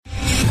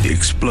The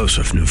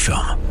explosive new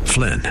film,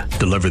 Flynn,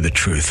 deliver the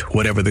truth,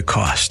 whatever the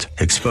cost,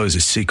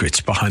 exposes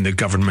secrets behind the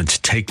government's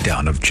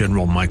takedown of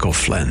General Michael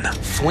Flynn.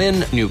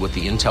 Flynn knew what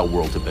the intel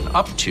world had been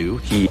up to.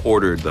 He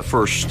ordered the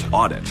first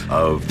audit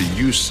of the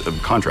use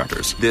of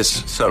contractors.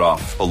 This set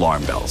off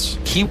alarm bells.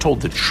 He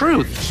told the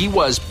truth. He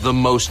was the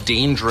most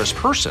dangerous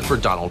person for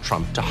Donald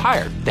Trump to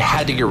hire. They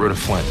had to get rid of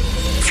Flynn.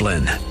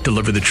 Flynn,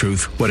 deliver the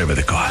truth, whatever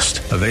the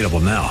cost. Available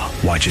now.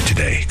 Watch it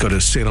today. Go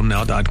to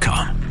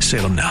salemnow.com.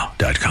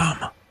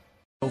 salemnow.com.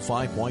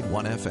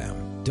 5.1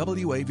 FM,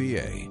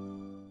 WAVA.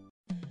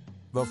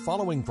 The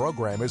following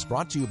program is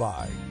brought to you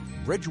by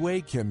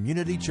Bridgeway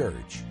Community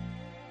Church.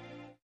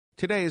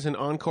 Today is an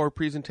encore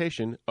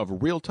presentation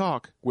of Real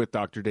Talk with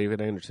Dr.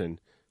 David Anderson.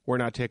 We're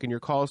not taking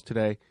your calls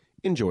today.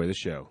 Enjoy the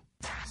show.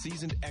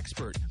 Seasoned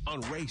expert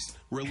on race,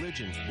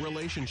 religion,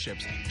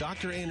 relationships,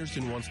 Dr.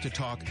 Anderson wants to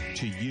talk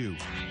to you.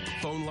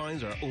 Phone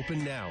lines are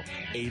open now,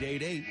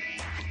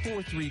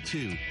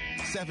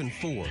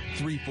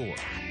 888-432-7434.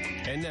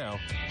 And now,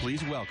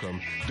 please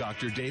welcome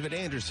Dr. David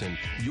Anderson,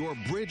 your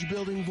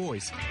bridge-building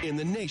voice in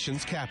the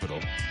nation's capital.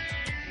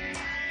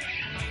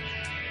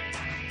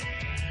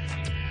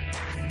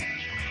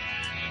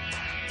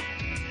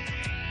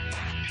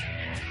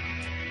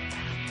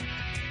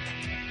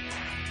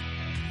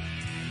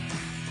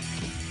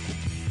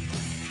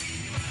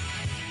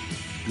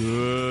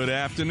 Good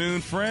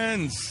afternoon,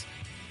 friends.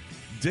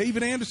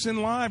 David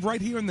Anderson live right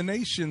here in the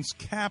nation's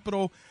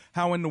capital.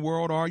 How in the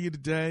world are you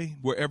today?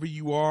 Wherever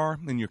you are,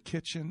 in your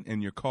kitchen,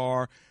 in your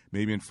car,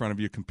 maybe in front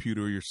of your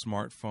computer or your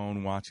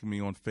smartphone, watching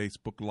me on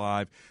Facebook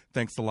Live.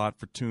 Thanks a lot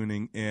for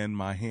tuning in.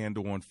 My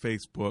handle on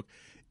Facebook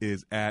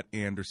is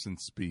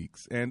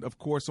 @AndersonSpeaks. And, of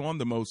course, on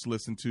the most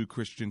listened to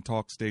Christian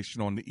talk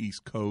station on the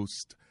East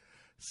Coast,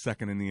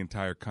 second in the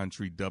entire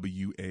country,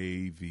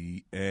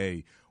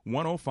 WAVA,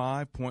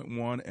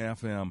 105.1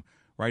 FM,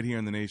 right here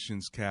in the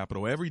nation's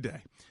capital, every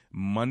day,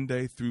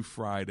 Monday through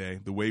Friday,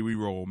 the way we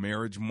roll.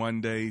 Marriage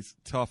Mondays,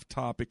 Tough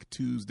Topic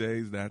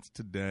Tuesdays, that's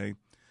today.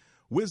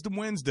 Wisdom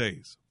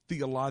Wednesdays,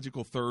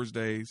 Theological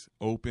Thursdays,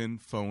 Open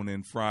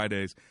Phone-In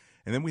Fridays.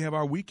 And then we have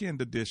our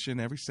weekend edition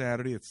every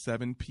Saturday at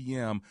 7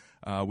 p.m.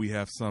 We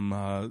have some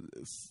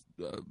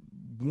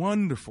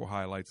wonderful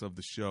highlights of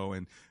the show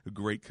and a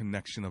great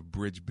connection of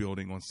bridge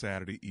building on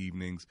Saturday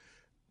evenings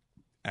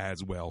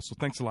as well. So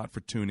thanks a lot for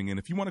tuning in.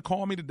 If you want to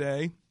call me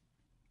today,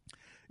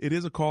 it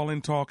is a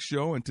call-in talk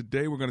show, and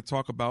today we're going to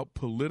talk about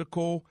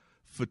political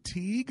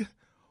fatigue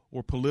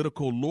or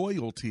political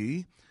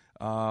loyalty.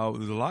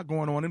 There's a lot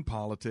going on in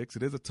politics.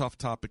 It is a Tough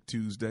Topic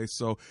Tuesday,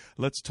 so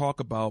let's talk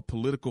about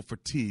political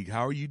fatigue.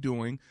 How are you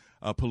doing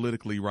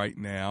politically right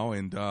now?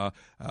 And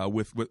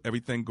with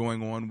everything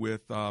going on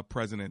with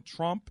President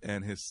Trump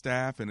and his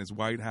staff and his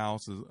White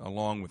House,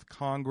 along with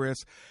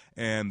Congress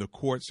and the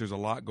courts, there's a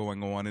lot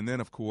going on. And then,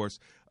 of course,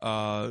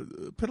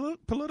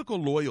 political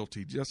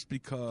loyalty, just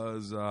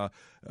because,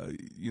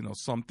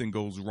 something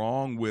goes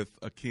wrong with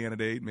a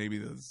candidate.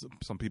 Maybe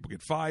some people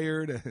get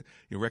fired.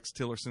 Rex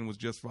Tillerson was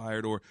just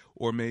fired.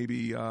 Or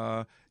maybe,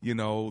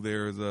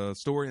 there's a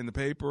story in the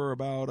paper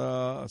about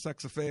a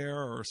sex affair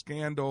or a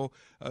scandal.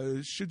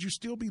 Should you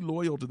still be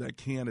loyal to that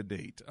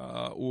candidate?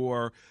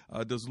 Or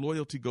does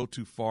loyalty go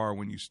too far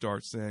when you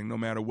start saying, no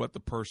matter what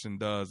the person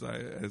does,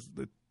 as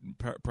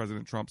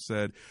President Trump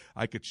said,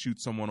 I could shoot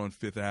someone on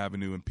Fifth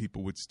Avenue and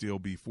people would still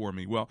be for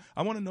me? Well,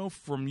 I want to know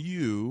from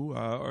you,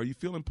 are you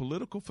feeling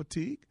political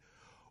fatigue?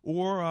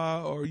 Or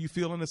are you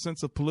feeling a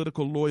sense of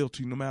political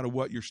loyalty no matter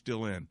what you're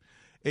still in?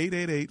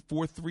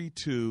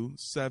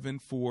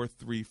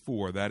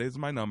 888-432-7434. That is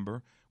my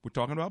number. We're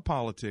talking about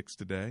politics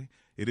today.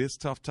 It is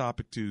Tough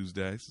Topic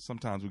Tuesday, so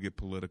sometimes we get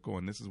political,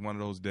 and this is one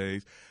of those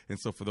days. And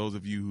so for those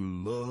of you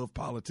who love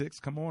politics,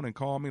 come on and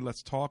call me.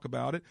 Let's talk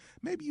about it.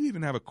 Maybe you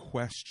even have a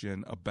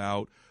question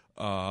about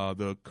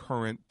the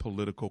current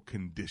political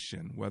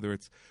condition, whether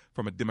it's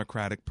from a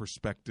Democratic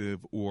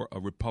perspective or a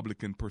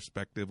Republican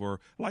perspective, or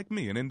like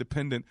me, an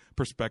independent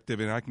perspective,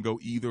 and I can go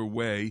either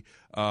way,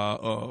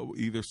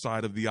 either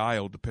side of the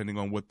aisle, depending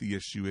on what the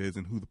issue is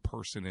and who the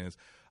person is.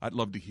 I'd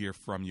love to hear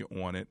from you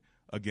on it.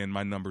 Again,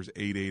 my number is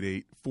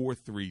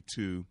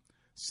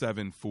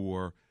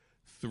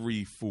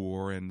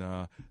 888-432-7434, and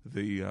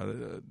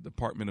the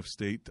Department of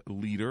State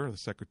leader, the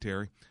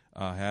secretary,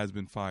 has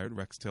been fired,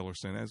 Rex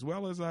Tillerson, as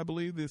well as, I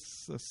believe,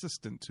 this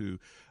assistant to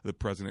the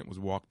president was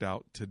walked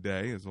out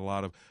today. There's a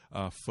lot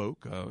of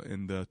folk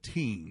in the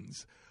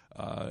teens,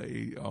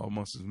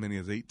 almost as many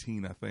as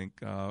 18, I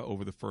think,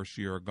 over the first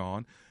year are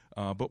gone.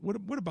 But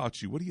what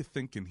about you? What are you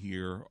thinking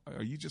here?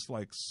 Are you just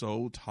like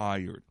so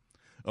tired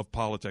of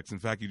politics? In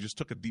fact, you just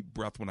took a deep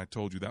breath when I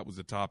told you that was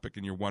the topic,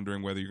 and you're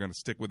wondering whether you're going to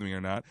stick with me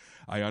or not.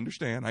 I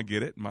understand. I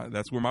get it.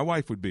 That's where my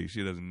wife would be.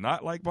 She does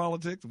not like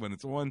politics. When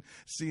it's on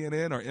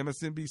CNN or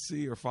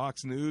MSNBC or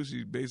Fox News,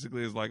 she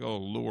basically is like, oh,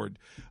 Lord,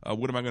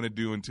 what am I going to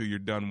do until you're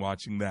done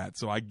watching that?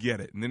 So I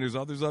get it. And then there's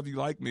others of you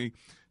like me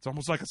It's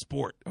almost like a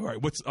sport. All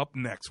right, what's up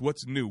next?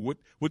 What's new? What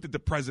did the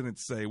president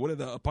say? What are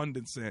the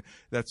pundits saying?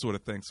 That sort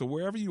of thing. So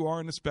wherever you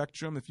are in the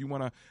spectrum, if you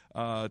want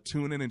to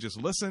tune in and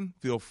just listen,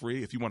 feel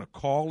free. If you want to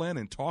call in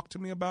and talk to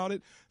me about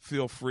it,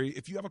 feel free.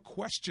 If you have a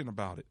question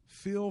about it,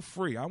 feel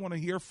free. I want to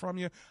hear from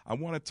you. I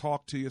want to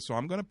talk to you. So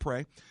I'm going to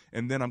pray,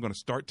 and then I'm going to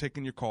start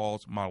taking your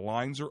calls. My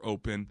lines are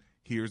open.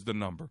 Here's the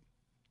number.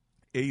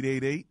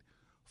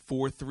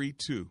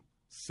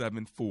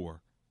 888-432-7434.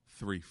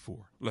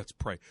 Let's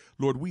pray.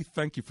 Lord, we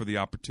thank you for the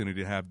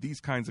opportunity to have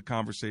these kinds of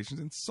conversations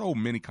and so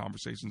many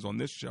conversations on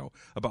this show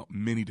about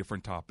many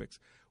different topics.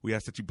 We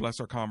ask that you bless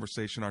our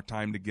conversation, our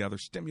time together,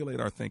 stimulate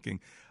our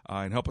thinking,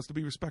 and help us to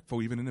be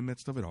respectful even in the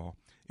midst of it all.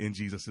 In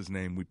Jesus'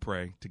 name we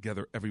pray.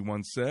 Together,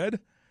 everyone said,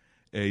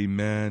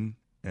 amen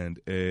and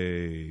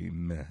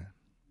amen.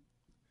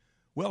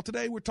 Well,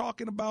 today we're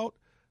talking about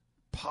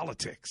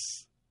politics,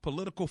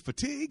 political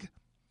fatigue,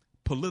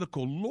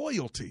 political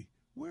loyalty.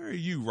 Where are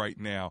you right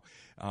now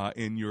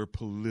in your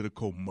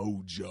political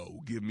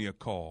mojo? Give me a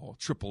call,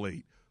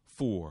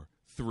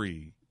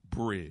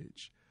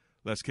 888-43-BRIDGE.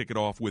 Let's kick it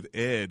off with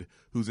Ed,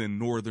 who's in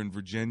Northern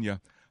Virginia.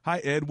 Hi,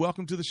 Ed.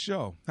 Welcome to the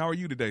show. How are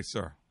you today,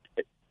 sir?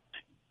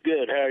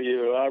 Good. How are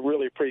you? I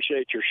really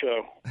appreciate your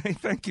show. Hey,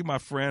 thank you, my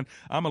friend.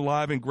 I'm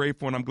alive and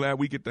grateful, and I'm glad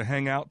we get to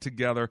hang out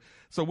together.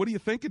 So what are you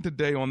thinking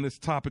today on this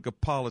topic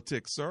of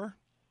politics, sir?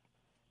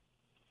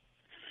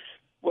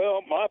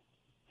 Well,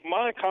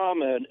 my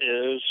comment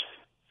is,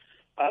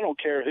 I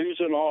don't care who's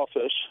in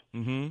office.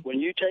 Mm-hmm. When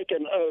you take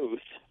an oath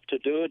to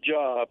do a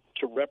job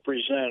to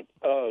represent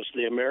us,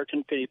 the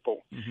American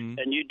people, mm-hmm.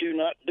 and you do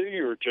not do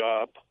your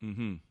job,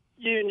 mm-hmm.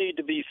 you need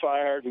to be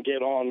fired and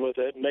get on with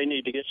it, and they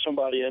need to get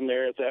somebody in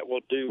there that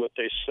will do what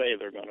they say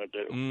they're going to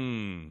do.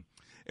 Mm.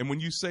 And when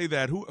you say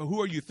that,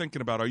 who are you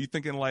thinking about? Are you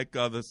thinking like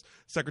the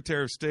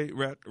Secretary of State,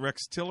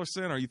 Rex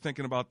Tillerson? Are you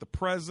thinking about the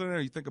president?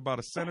 Are you thinking about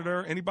a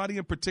senator? Anybody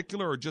in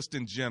particular or just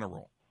in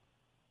general?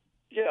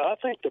 Yeah, I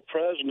think the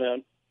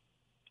president,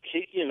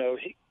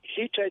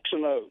 he takes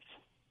an oath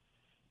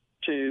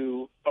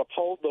to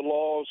uphold the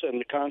laws and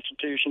the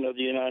Constitution of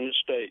the United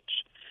States.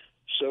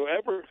 So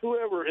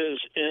whoever is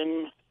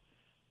in,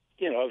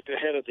 the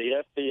head of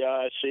the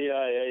FBI,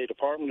 CIA,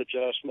 Department of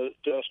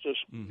Justice,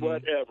 mm-hmm.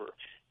 whatever,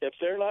 if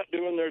they're not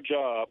doing their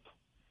job,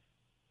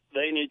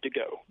 they need to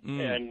go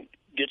and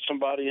get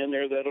somebody in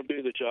there that'll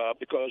do the job,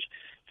 because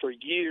for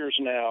years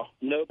now,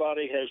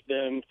 nobody has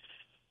been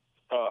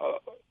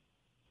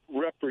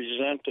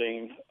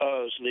representing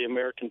us, the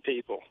American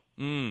people.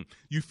 You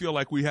feel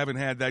like we haven't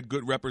had that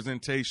good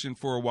representation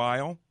for a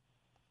while?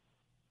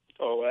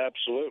 Oh,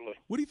 absolutely.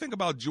 What do you think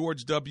about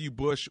George W.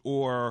 Bush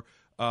or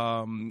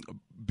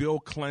Bill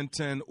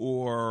Clinton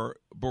or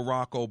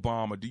Barack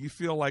Obama? Do you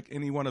feel like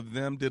any one of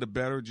them did a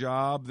better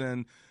job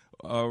than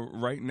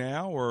right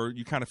now, or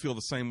you kind of feel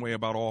the same way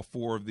about all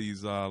four of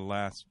these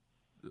last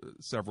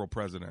several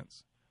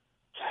presidents?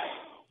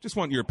 Just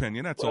want your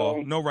opinion, that's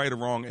all. No right or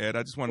wrong, Ed.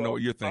 I just want to know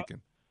what you're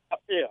thinking.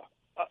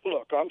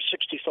 Look, I'm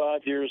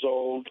 65 years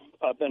old.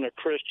 I've been a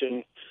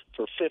Christian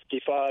for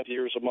 55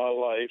 years of my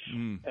life,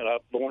 and I'm a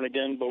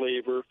born-again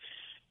believer.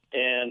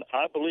 And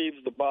I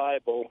believe the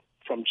Bible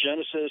from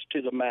Genesis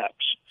to the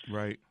maps.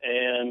 Right.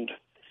 And,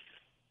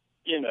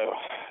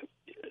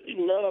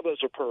 none of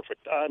us are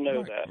perfect. I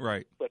know that.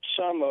 Right. But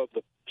some of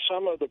the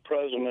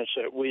presidents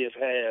that we have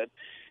had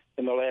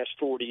in the last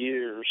 40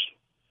 years,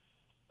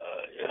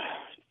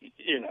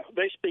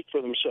 they speak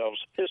for themselves.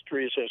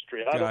 History is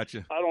history.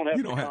 Gotcha. I don't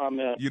have to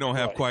comment. You don't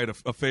have quite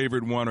a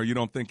favorite one, or you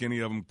don't think any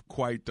of them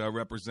quite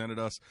represented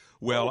us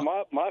well.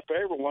 My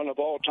favorite one of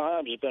all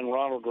time has been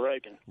Ronald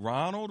Reagan.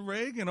 Ronald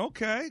Reagan,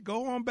 okay.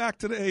 Go on back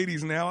to the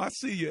 80s now. I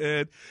see you,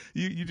 Ed.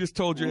 You just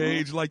told your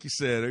age, like you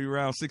said. You're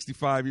around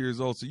 65 years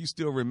old, so you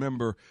still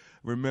remember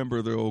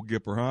the old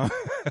Gipper, huh?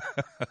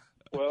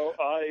 Well,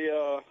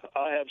 I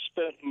have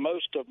spent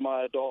most of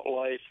my adult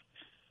life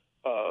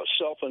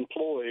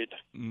self-employed,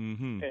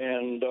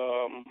 and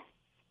the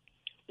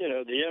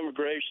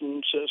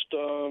immigration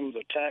system,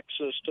 the tax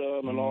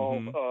system, and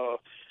all.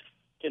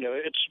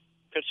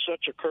 It's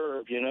such a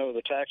curve.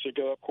 The taxes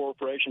go up,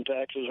 corporation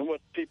taxes, and what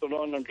people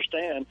don't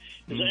understand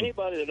is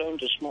anybody that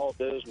owns a small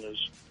business,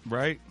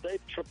 right? They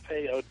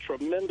pay a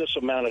tremendous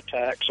amount of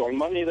tax on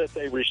money that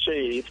they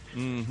receive,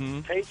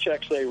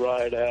 paychecks they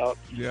write out.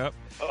 Yep.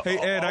 Hey,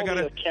 Ed, I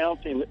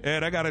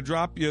gotta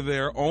drop you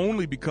there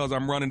only because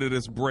I'm running to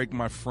this break,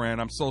 my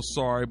friend. I'm so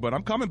sorry, but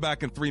I'm coming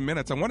back in 3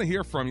 minutes. I want to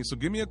hear from you, so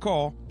give me a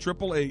call,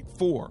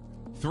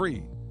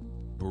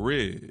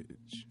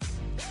 888-43-BRIDGE.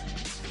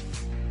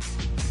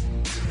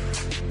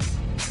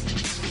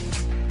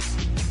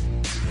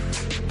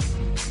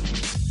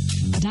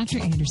 Dr.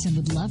 Anderson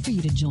would love for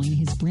you to join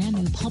his brand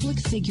new public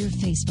figure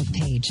Facebook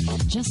page.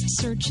 Just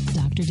search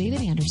Dr.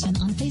 David Anderson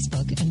on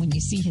Facebook, and when you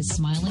see his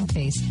smiling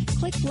face,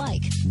 click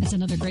like. It's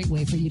another great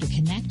way for you to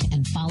connect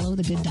and follow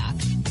the good doc.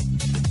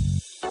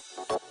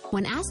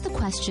 When asked the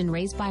question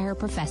raised by her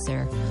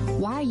professor,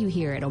 why are you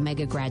here at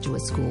Omega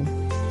Graduate School?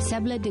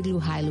 Sebla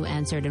Diglu-Hailu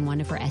answered in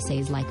one of her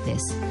essays like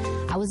this: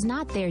 I was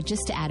not there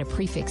just to add a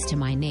prefix to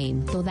my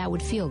name, though that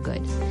would feel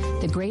good.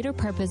 The greater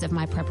purpose of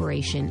my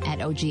preparation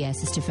at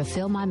OGS is to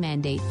fulfill my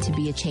mandate to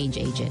be a change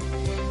agent.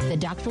 The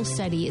doctoral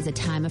study is a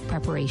time of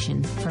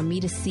preparation for me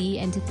to see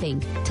and to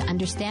think, to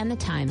understand the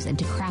times, and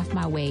to craft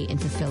my way in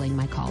fulfilling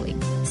my calling.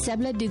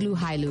 Sebla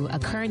Diglu-Hailu, a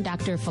current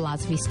Doctor of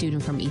Philosophy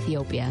student from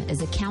Ethiopia,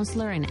 is a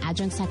counselor and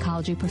adjunct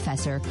psychology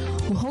professor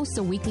who hosts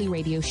a weekly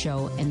radio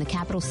show in the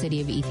capital city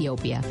of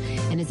Ethiopia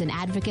and is an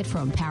advocate for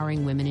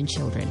empowering women and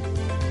children.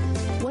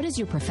 What is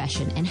your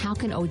profession, and how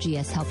can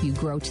OGS help you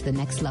grow to the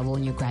next level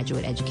in your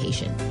graduate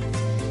education?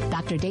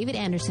 Dr. David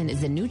Anderson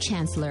is the new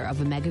chancellor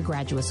of Omega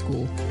Graduate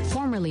School,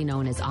 formerly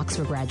known as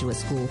Oxford Graduate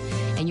School,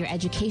 and your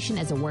education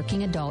as a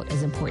working adult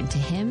is important to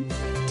him,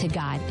 to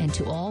God, and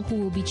to all who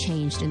will be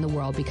changed in the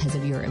world because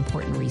of your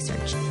important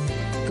research.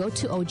 Go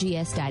to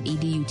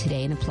ogs.edu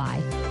today and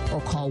apply,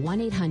 or call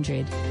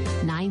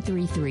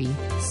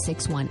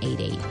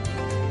 1-800-933-6188.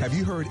 Have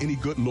you heard any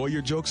good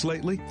lawyer jokes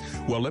lately?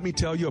 Well, let me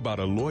tell you about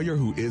a lawyer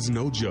who is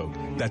no joke.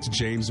 That's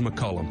James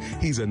McCullum.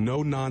 He's a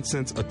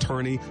no-nonsense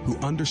attorney who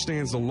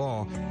understands the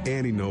law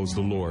and he knows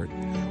the Lord.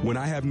 When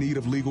I have need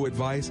of legal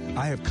advice,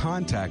 I have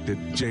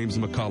contacted James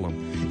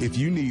McCullum. If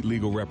you need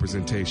legal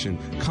representation,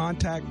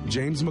 contact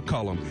James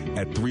McCullum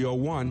at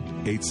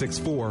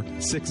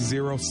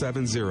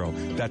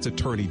 301-864-6070. That's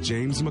attorney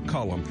James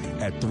McCullum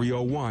at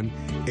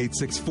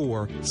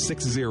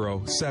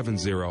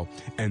 301-864-6070.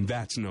 And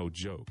that's no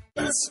joke.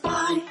 Best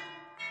Buy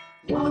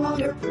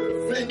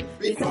waterproofing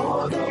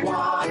before the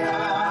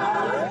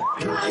water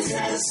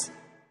rises.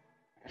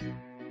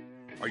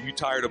 Are you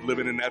tired of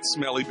living in that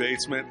smelly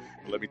basement?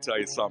 Let me tell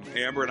you something.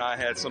 Amber and I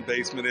had some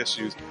basement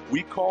issues.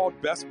 We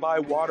called Best Buy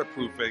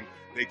Waterproofing.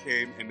 They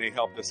came and they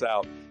helped us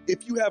out.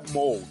 If you have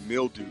mold,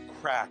 mildew,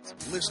 cracks,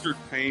 blistered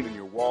paint in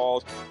your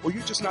walls, or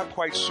you're just not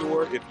quite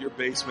sure if your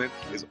basement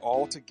is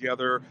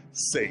altogether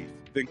safe,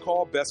 then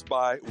call Best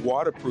Buy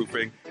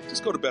Waterproofing.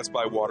 Just go to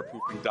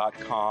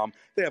bestbuywaterproofing.com.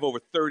 They have over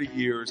 30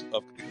 years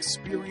of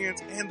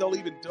experience, and they'll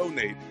even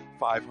donate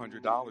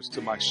 $500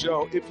 to my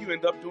show if you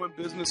end up doing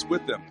business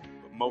with them.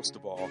 But most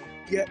of all,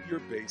 get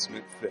your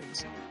basement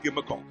fixed. Give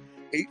them a call,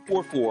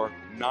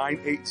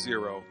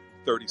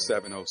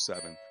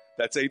 844-980-3707.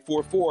 That's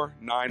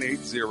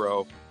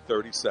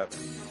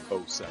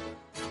 844-980-3707.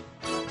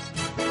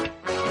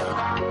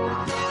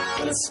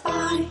 Best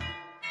Buy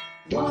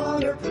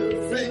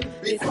waterproofing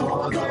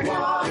before the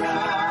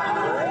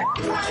water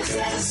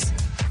rises.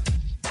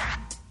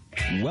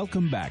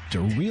 Welcome back to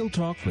Real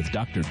Talk with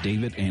Dr.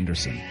 David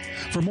Anderson.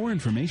 For more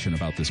information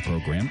about this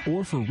program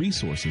or for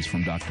resources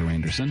from Dr.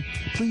 Anderson,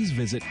 please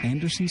visit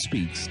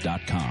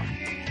andersonspeaks.com.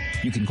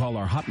 You can call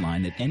our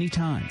hotline at any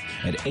time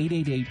at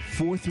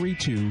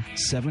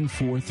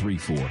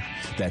 888-432-7434.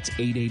 That's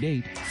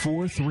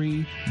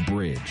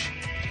 888-43-BRIDGE.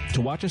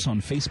 To watch us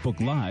on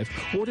Facebook Live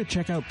or to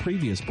check out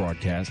previous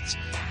broadcasts,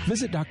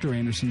 visit Dr.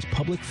 Anderson's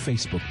public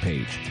Facebook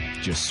page.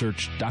 Just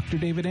search Dr.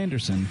 David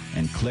Anderson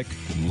and click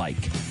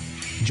like.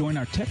 Join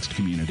our text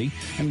community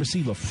and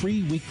receive a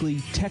free weekly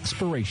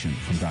textpiration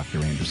from Dr.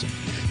 Anderson.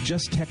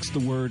 Just text the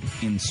word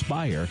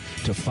INSPIRE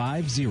to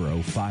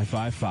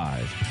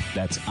 50555.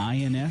 That's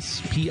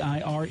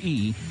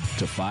INSPIRE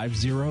to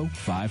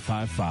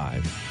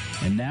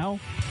 50555. And now,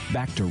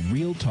 back to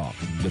Real Talk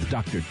with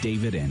Dr.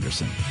 David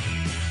Anderson.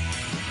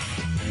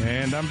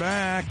 And I'm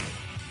back.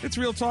 It's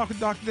Real Talk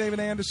with Dr. David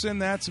Anderson.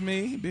 That's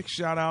me. Big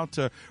shout out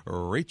to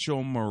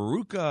Rachel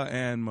Maruka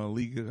and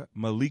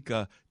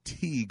Malika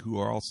Teague, who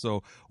are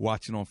also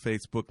watching on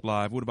Facebook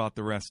Live. What about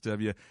the rest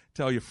of you?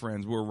 Tell your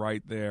friends we're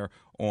right there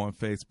on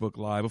Facebook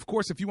Live. Of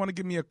course, if you want to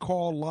give me a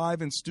call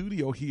live in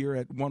studio here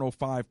at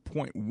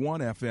 105.1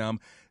 FM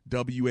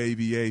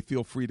WAVA,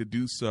 feel free to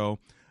do so.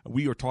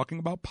 We are talking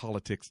about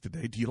politics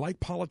today. Do you like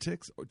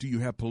politics? Or do you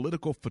have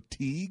political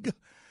fatigue?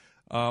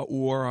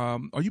 Or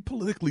are you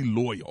politically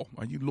loyal?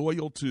 Are you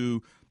loyal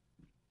to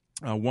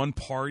one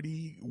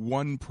party,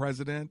 one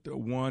president,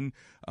 one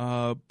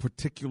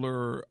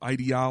particular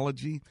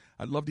ideology?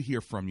 I'd love to hear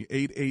from you.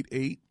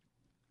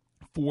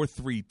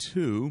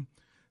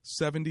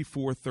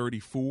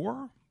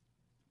 888-432-7434.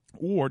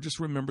 Or just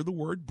remember the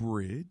word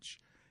bridge,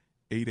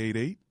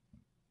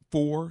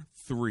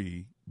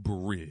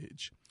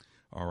 888-43-BRIDGE.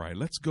 All right,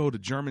 let's go to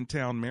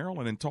Germantown,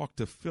 Maryland, and talk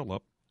to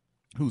Philip,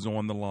 who's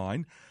on the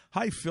line.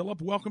 Hi,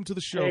 Philip. Welcome to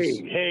the show.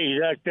 Hey,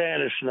 Dr.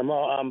 Anderson.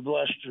 I'm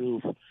blessed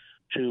to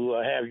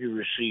have you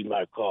receive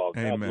my call.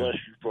 Amen. God bless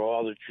you for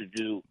all that you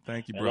do.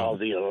 Thank you, and brother. all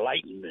the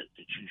enlightenment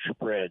that you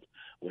spread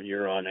when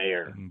you're on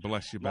air.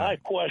 Bless you, back. My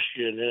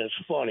question, and it's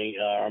funny,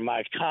 or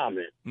my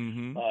comment,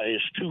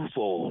 is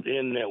twofold.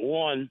 In that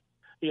one,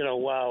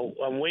 while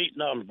I'm waiting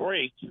on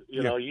break,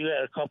 you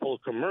had a couple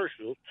of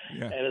commercials,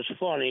 and it's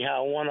funny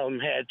how one of them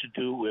had to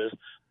do with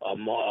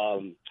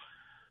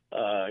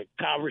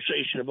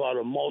conversation about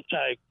a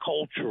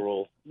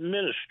multicultural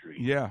ministry.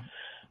 Yeah.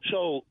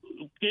 So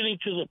getting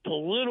to the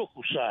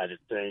political side of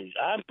things,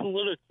 I'm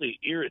politically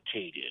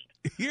irritated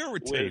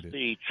with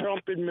the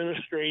Trump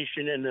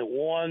administration, and that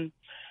one,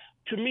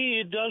 to me,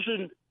 it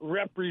doesn't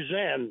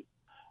represent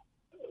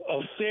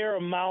a fair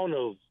amount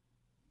of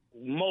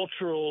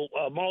multicultural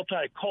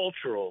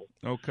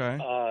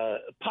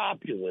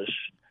populace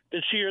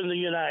that's here in the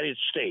United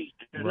States.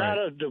 There's not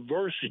a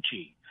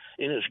diversity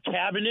in his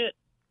cabinet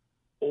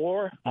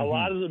or a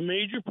lot of the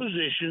major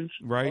positions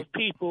of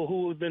people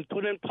who have been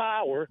put in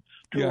power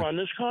to run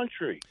this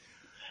country.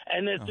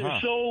 And that they're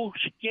so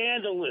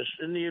scandalous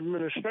in the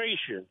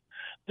administration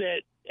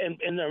that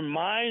and their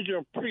minds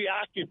are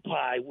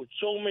preoccupied with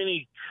so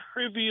many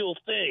trivial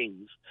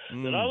things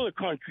that other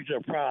countries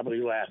are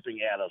probably laughing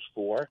at us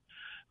for,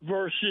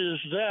 versus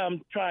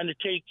them trying to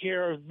take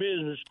care of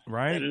business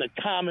and the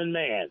common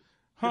man.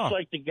 Just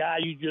like the guy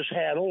you just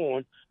had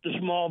on, the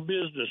small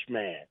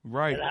businessman.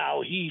 Right. And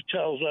how he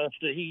tells us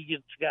that he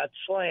got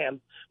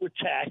slammed with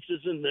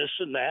taxes and this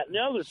and that and the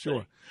other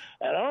thing.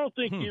 And I don't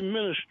think the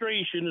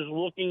administration is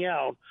looking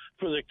out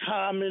for the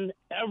common,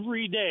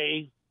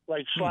 everyday,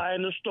 like Sly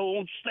and the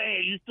Stone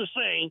used to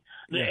sing,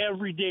 the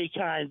everyday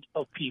kind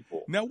of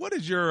people. Now, what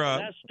is your...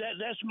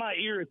 That's my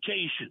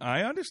irritation.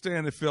 I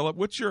understand it, Philip.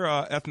 What's your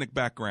ethnic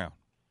background?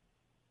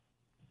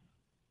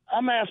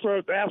 I'm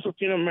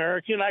African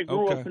American. I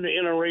grew up in an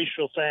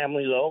interracial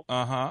family, though.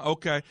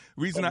 Okay.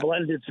 A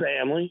blended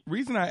family.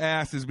 Reason I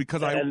ask is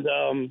because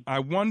I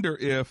wonder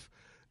if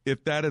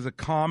that is a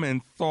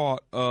common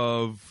thought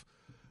of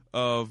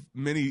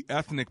many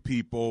ethnic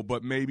people,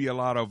 but maybe a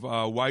lot of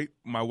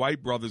my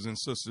white brothers and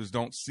sisters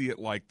don't see it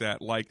like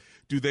that. Like,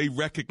 do they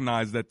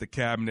recognize that the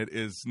cabinet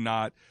is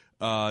not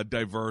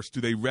diverse?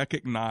 Do they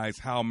recognize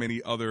how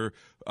many other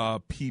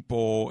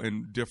people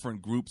and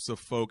different groups of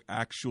folk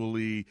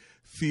actually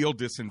feel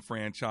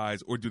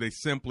disenfranchised, or do they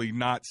simply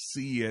not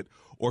see it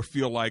or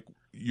feel like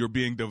you're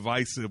being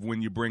divisive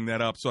when you bring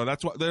that up? So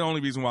that's the only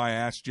reason why I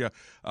asked you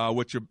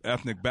what your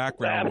ethnic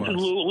background was.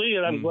 Absolutely,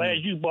 and I'm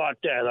glad you brought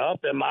that up.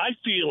 And my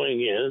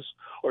feeling is,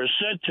 or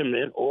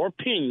sentiment or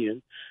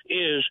opinion,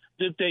 is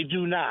that they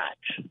do not.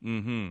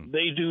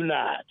 They do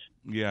not.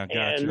 Yeah,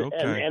 gotcha.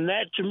 Okay. And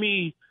that, to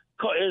me,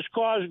 has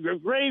caused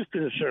grave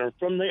concern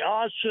from the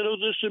onset of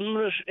this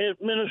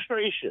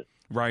administration.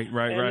 Right. And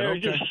there are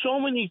just so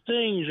many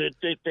things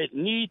that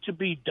need to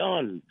be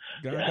done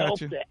to help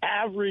the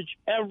average,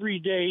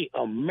 everyday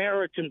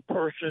American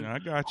person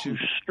who's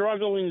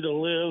struggling to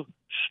live,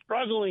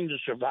 struggling to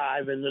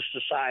survive in this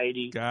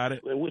society. Got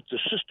it. With the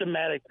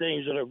systematic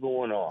things that are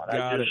going on.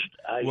 It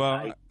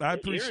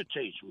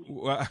irritates me.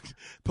 Well,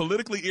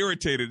 politically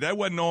irritated. That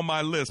wasn't on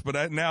my list,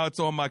 but now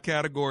it's on my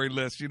category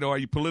list. You know, are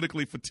you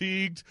politically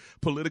fatigued,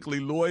 politically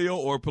loyal,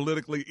 or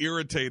politically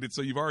irritated?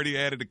 So you've already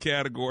added a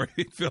category,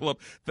 Philip,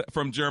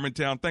 from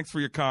Germantown. Thanks for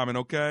your comment,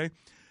 okay?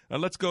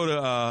 Let's go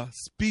to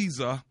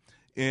Spiza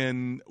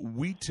in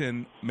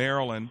Wheaton,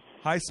 Maryland.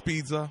 Hi,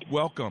 Spiza.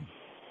 Welcome.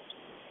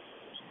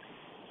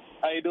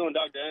 How you doing,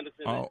 Dr.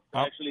 Anderson?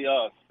 Actually,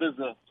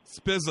 Spizza.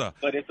 Spizza.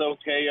 But it's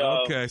okay.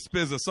 Okay,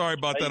 Spizza. Sorry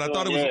about that. I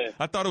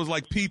thought it was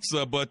like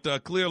pizza, but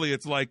clearly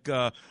it's like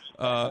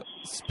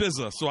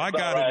Spizza. So I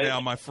got it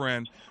now, my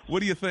friend.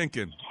 What are you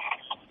thinking?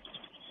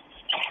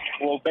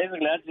 Well,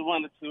 basically, I just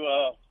wanted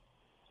to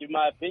give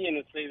my opinion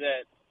and say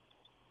that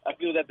I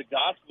feel that the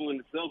gospel in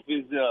itself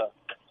is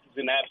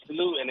an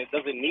absolute, and it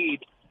doesn't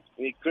need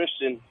any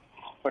Christian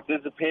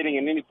participating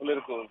in any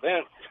political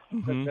events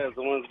such as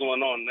the ones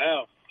going on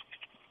now.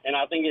 And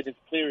I think it is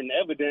clear and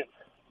evident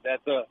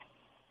that the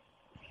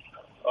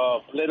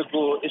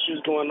political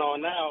issues going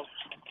on now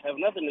have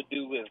nothing to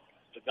do with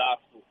the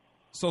gospel.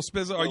 So,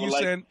 Spizza, are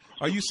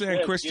you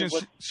saying Christians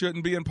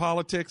shouldn't be in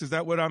politics? Is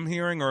that what I'm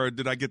hearing, or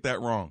did I get that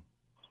wrong?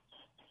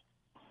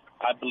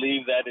 I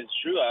believe that is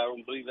true. I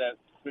don't believe that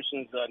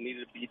Christians need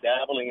to be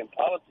dabbling in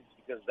politics,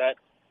 because that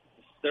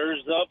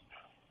stirs up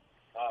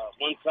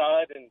one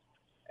side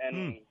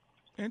and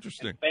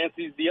interesting.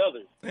 Fancies the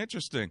other.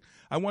 Interesting.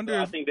 I wonder.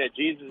 I think that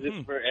Jesus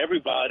is for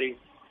everybody,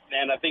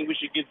 and I think we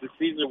should give to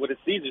Caesar what is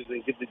Caesar's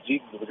and give to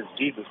Jesus what is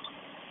Jesus.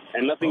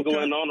 And nothing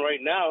going on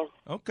right now.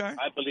 Okay.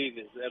 I believe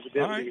is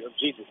evidently of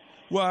Jesus.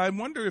 Well, I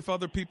wonder if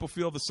other people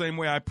feel the same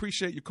way. I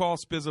appreciate your call,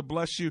 Spizza.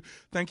 Bless you.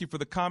 Thank you for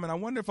the comment. I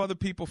wonder if other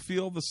people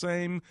feel the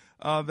same,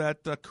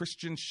 that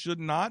Christians should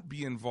not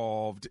be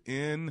involved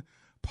in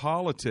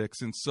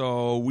politics. And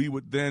so we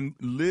would then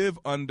live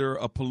under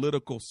a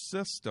political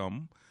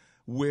system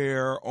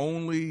where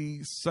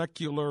only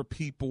secular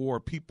people or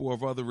people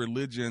of other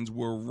religions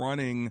were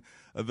running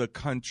the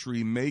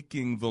country,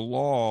 making the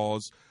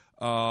laws,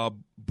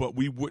 but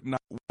we would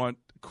not want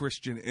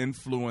Christian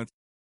influence.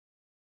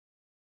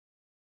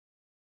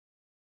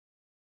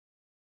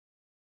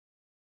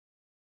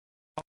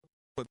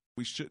 But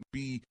we shouldn't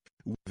be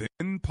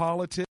within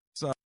politics.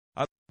 I'd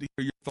like to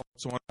hear your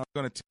thoughts on it. I'm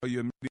going to tell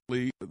you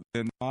immediately,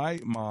 in my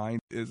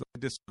mind, is I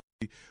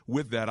disagree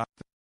with that. I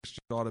think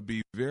Christians ought to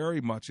be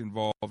very much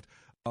involved,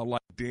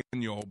 like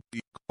Daniel, be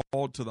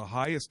called to the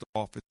highest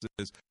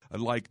offices,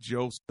 like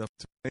Joseph,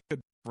 to make a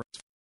difference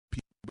for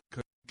people,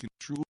 because you can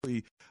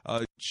truly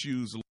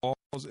choose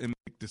laws and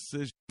make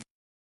decisions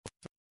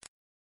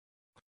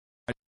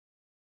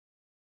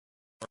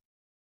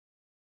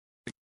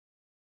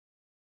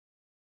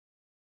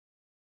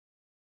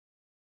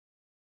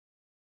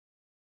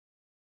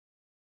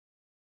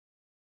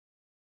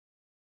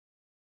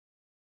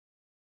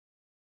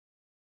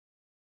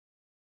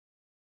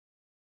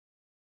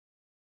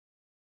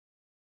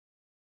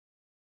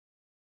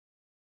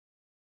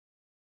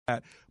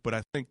that. But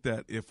I think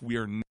that if we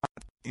are not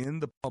in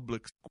the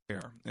public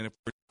square and if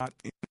we're not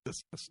in the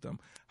system,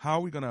 how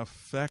are we going to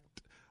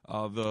affect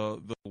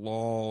the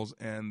laws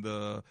and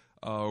the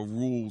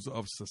rules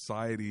of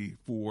society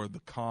for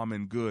the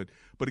common good?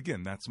 But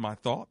again, that's my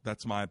thought.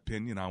 That's my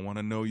opinion. I want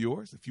to know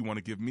yours. If you want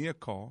to give me a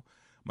call,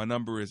 my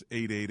number is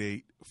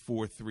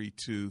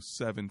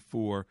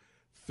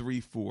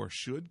 888-432-7434.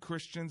 Should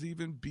Christians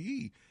even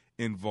be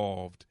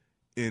involved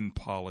in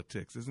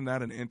politics? Isn't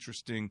that an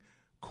interesting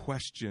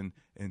question?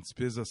 And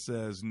Spizza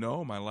says,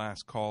 no, my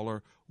last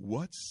caller.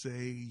 What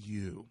say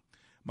you?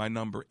 My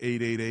number,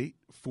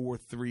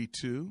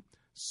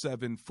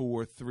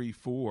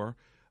 888-432-7434.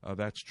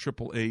 That's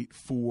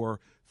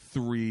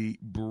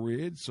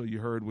 888-43-BRIDGE. So you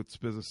heard what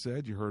Spizza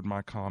said. You heard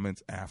my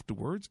comments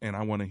afterwards, and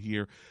I want to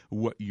hear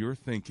what you're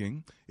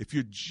thinking. If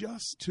you're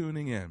just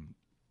tuning in,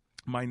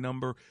 my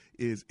number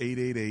is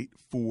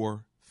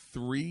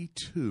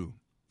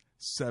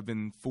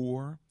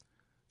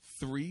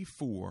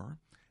 888-432-7434,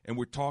 and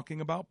we're talking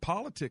about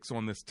politics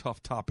on this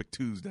Tough Topic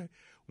Tuesday.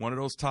 One of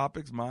those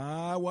topics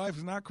my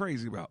wife's not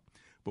crazy about,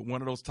 but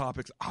one of those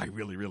topics I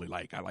really, really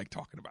like. I like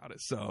talking about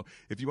it. So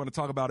if you want to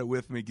talk about it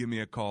with me, give me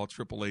a call,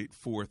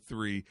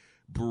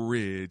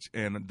 888-43-BRIDGE,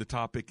 and the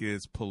topic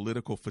is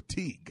political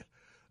fatigue.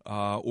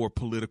 Or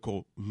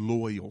political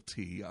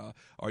loyalty.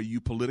 Are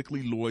you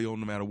politically loyal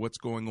no matter what's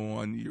going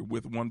on? You're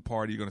with one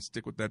party, you're going to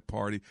stick with that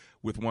party.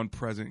 With one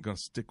president, you're going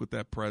to stick with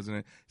that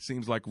president.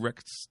 Seems like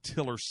Rex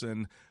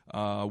Tillerson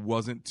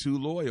wasn't too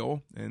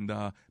loyal, and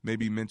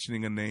maybe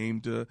mentioning a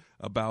name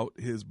about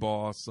his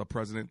boss,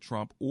 President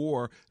Trump,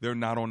 or they're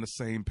not on the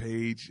same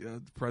page.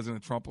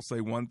 President Trump will say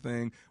one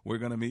thing, we're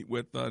going to meet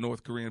with the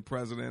North Korean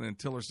president, and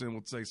Tillerson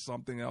will say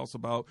something else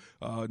about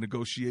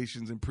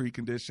negotiations and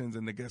preconditions,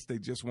 and I guess they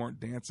just weren't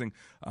dancing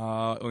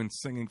and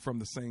singing from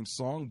the same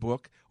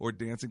songbook or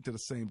dancing to the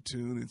same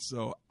tune, and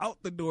so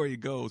out the door he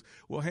goes.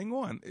 Well, hang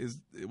on,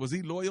 was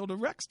he loyal to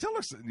Rex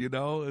Tillerson? You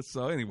know.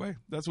 So anyway,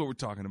 that's what we're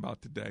talking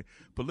about today: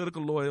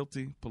 political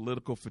loyalty,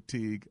 political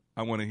fatigue.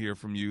 I want to hear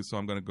from you, so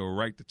I'm going to go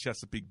right to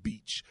Chesapeake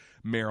Beach,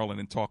 Maryland,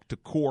 and talk to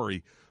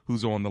Corey,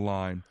 who's on the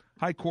line.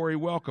 Hi, Corey.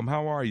 Welcome.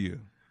 How are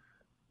you?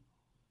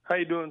 How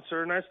you doing,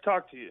 sir? Nice to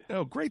talk to you.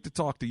 Oh, great to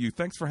talk to you.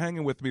 Thanks for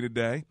hanging with me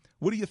today.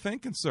 What are you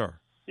thinking, sir?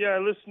 Yeah, I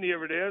listen to you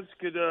every day. It's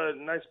good,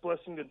 nice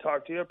blessing to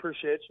talk to you. I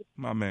appreciate you.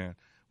 My man.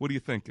 What are you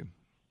thinking?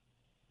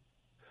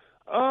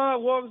 Well, I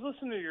was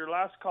listening to your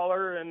last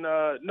caller, and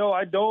no,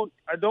 I don't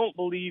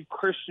believe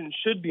Christians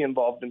should be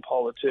involved in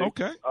politics.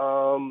 Okay.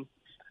 Wow.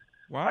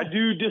 I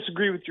do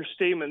disagree with your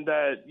statement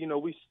that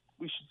we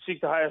should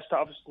seek the highest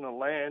office in the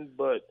land,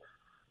 but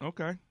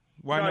okay.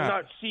 Why not?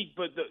 Not seek,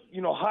 but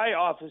high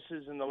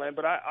offices in the land.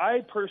 But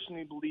I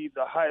personally believe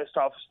the highest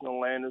office in the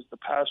land is the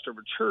pastor of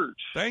a church.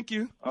 Thank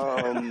you.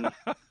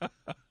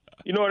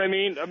 You know what I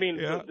mean? I mean,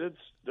 yeah.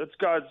 that's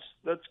God's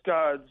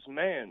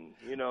man.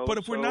 But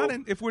if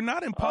we're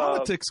not in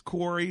politics,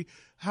 Corey,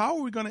 how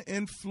are we going to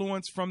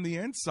influence from the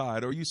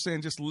inside? Or are you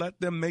saying just let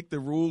them make the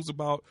rules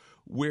about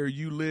where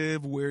you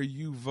live, where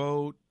you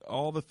vote,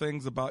 all the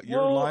things about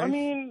your life? Well, I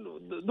mean,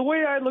 the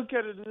way I look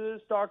at it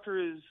is, Doctor,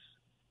 is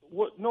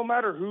no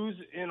matter who's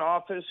in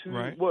office,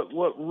 right.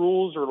 what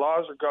rules or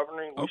laws are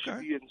governing, we should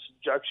be in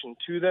subjection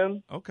to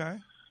them. Okay.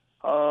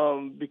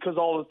 Because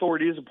all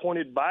authority is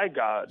appointed by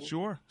God.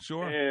 Sure.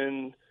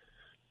 And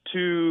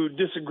to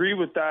disagree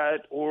with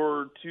that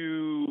or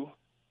to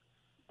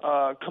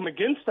come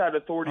against that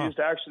authority is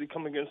to actually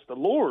come against the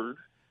Lord.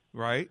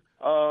 Right.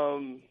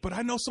 But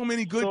I know so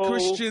many good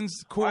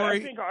Christians,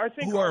 Corey, I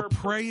think who are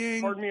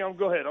praying. Pardon me,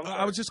 go ahead.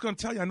 I was just going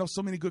to tell you, I know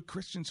so many good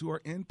Christians who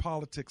are in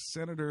politics,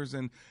 senators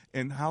and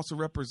House of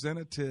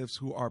Representatives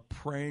who are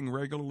praying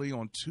regularly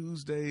on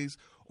Tuesdays,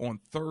 on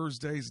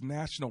Thursdays,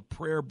 National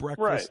Prayer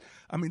Breakfast. Right.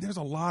 I mean, there's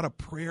a lot of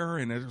prayer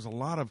and there's a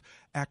lot of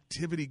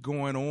activity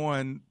going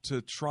on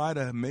to try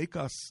to make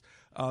us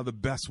the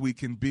best we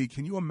can be.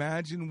 Can you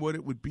imagine what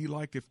it would be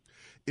like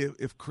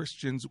if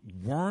Christians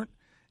weren't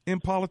in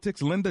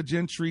politics? Linda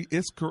Gentry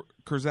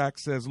Kurzak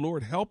says,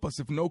 Lord, help us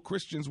if no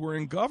Christians were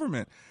in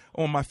government,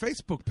 on my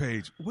Facebook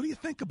page. What do you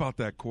think about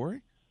that,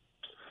 Corey?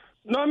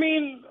 No, I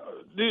mean,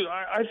 dude,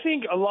 I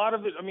think a lot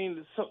of it,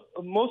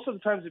 most of the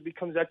times it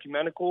becomes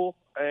ecumenical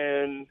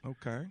and,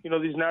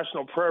 these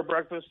national prayer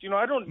breakfasts.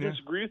 I don't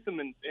disagree with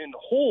them in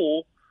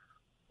whole,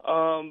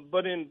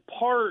 but in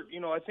part,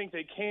 I think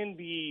they can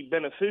be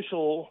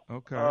beneficial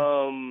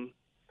to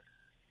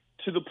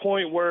the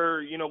point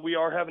where, we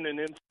are having an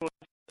influence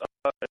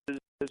as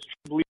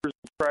believers in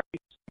Christ.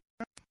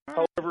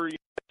 However, I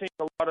think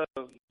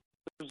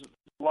there's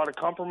a lot of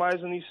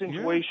compromise in these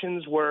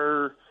situations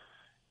where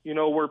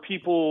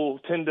people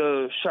tend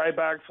to shy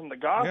back from the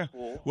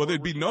gospel. Yeah. Well,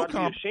 there'd be no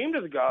ashamed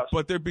of the gospel.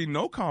 But there'd be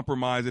no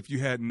compromise if you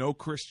had no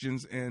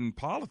Christians in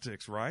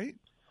politics, right?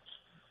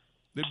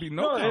 There'd be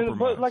no compromise.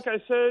 But like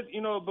I said,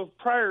 but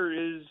prior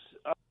is.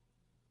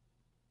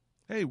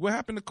 Hey, what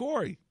happened to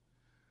Corey?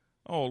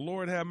 Oh,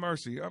 Lord have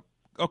mercy.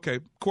 Okay,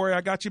 Corey, I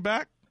got you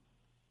back.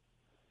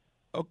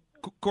 Oh,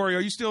 Corey,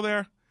 are you still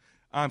there?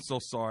 I'm so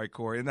sorry,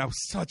 Corey. And that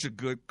was such a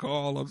good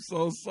call. I'm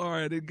so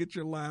sorry I didn't get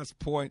your last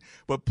point.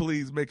 But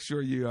please make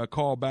sure you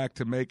call back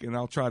to make it, and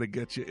I'll try to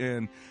get you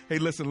in. Hey,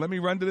 listen, let me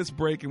run to this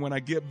break. And when I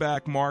get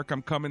back, Mark,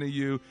 I'm coming to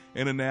you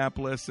in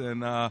Annapolis.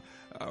 And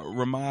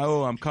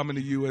Ramayo, I'm coming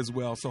to you as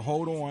well. So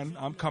hold on.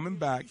 I'm coming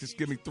back. Just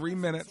give me 3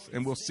 minutes,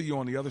 and we'll see you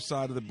on the other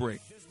side of the break.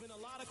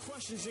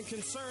 Questions and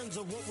concerns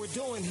of what we're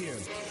doing here.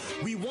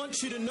 We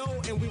want you to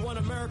know, and we want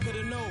America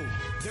to know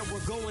that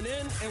we're going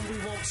in and we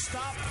won't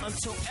stop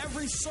until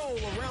every soul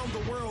around the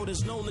world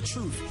has known the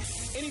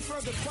truth. Any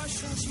further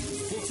questions,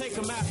 we'll take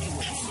them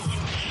afterwards.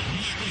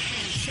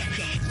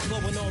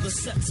 Blowing all the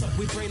sets up,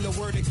 we bring the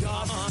word of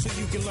God so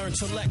you can learn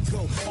to let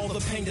go all the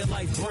pain that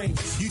life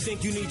brings. You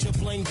think you need your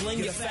bling bling,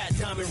 your fat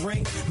diamond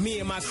ring? Me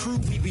and my crew,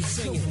 we be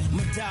singing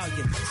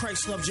Medallion.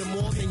 Christ loved you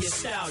more than your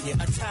stallion.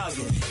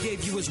 Italian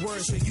gave you his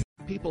word so you.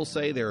 People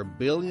say there are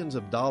billions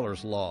of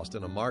dollars lost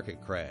in a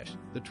market crash.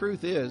 The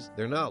truth is,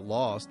 they're not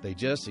lost, they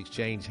just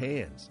exchange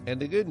hands. And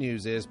the good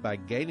news is, by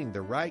gaining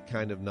the right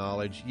kind of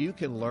knowledge, you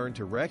can learn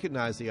to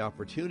recognize the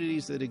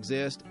opportunities that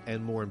exist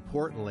and, more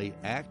importantly,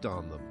 act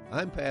on them.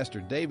 I'm Pastor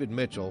David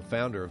Mitchell,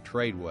 founder of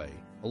Tradeway.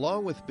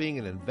 Along with being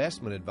an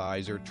investment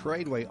advisor,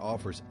 Tradeway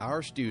offers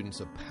our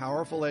students a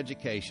powerful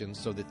education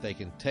so that they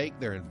can take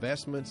their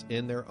investments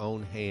in their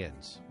own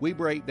hands. We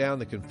break down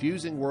the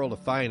confusing world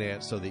of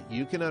finance so that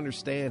you can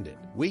understand it.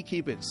 We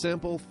keep it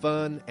simple,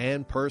 fun,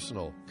 and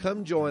personal.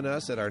 Come join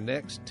us at our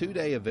next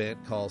 2-day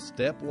event called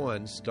Step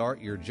 1,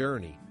 Start Your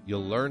Journey.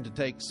 You'll learn to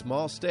take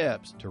small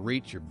steps to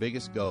reach your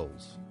biggest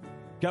goals.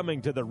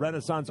 Coming to the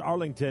Renaissance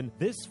Arlington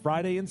this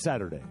Friday and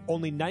Saturday.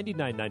 Only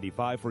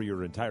 $99.95 for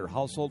your entire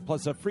household,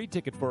 plus a free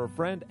ticket for a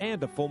friend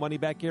and a full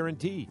money-back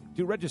guarantee.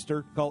 To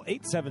register, call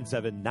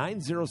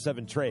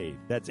 877-907-TRADE.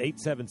 That's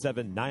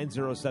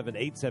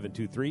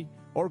 877-907-8723.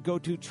 Or go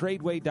to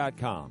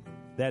Tradeway.com.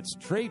 That's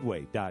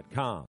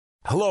Tradeway.com.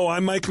 Hello,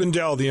 I'm Mike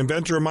Lindell, the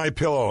inventor of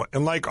MyPillow,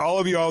 and like all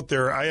of you out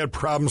there, I had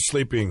problems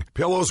sleeping.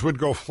 Pillows would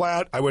go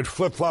flat, I would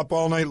flip-flop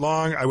all night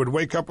long, I would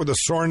wake up with a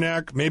sore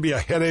neck, maybe a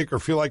headache, or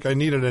feel like I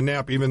needed a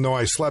nap even though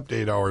I slept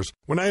 8 hours.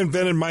 When I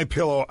invented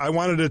MyPillow, I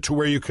wanted it to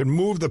where you can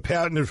move the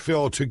patented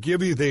fill to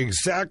give you the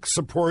exact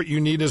support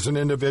you need as an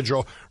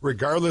individual,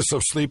 regardless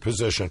of sleep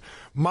position.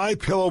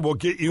 MyPillow will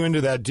get you into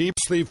that deep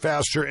sleep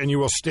faster, and you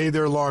will stay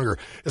there longer.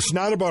 It's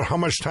not about how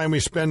much time we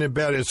spend in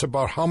bed, it's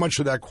about how much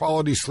of that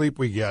quality sleep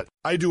we get.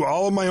 I do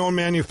all of my own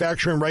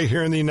manufacturing right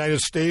here in the United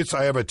States.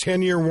 I have a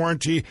 10-year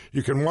warranty.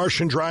 You can wash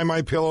and dry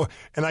MyPillow,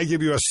 and I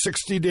give you a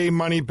 60-day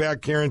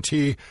money-back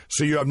guarantee,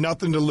 so you have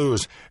nothing to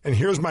lose. And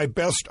here's my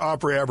best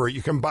offer ever.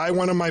 You can buy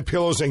one of my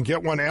pillows and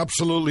get one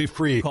absolutely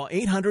free. Call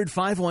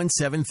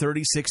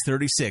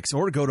 800-517-3636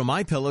 or go to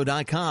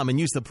MyPillow.com and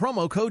use the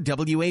promo code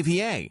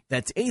WAVA.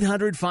 That's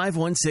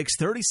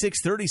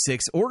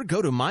 800-516-3636 or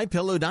go to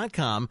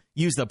MyPillow.com.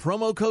 Use the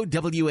promo code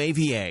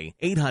WAVA.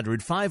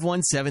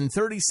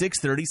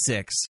 800-517-3636.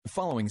 The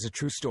following is a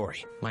true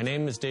story. My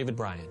name is David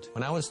Bryant.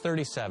 When I was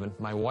 37,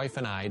 my wife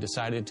and I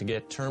decided to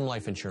get term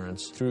life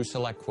insurance through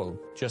SelectQuote.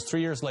 Just 3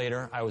 years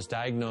later, I was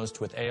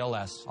diagnosed with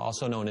ALS,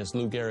 also known as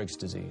Lou Gehrig's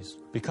disease.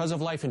 Because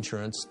of life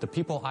insurance, the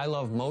people I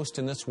love most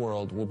in this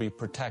world will be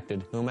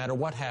protected no matter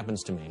what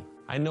happens to me.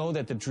 I know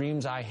that the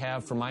dreams I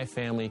have for my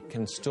family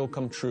can still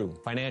come true.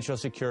 Financial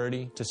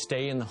security, to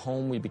stay in the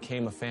home we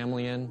became a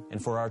family in,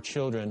 and for our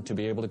children to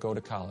be able to go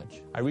to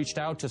college. I reached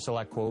out to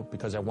SelectQuote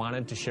because I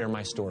wanted to share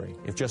my story.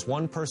 If just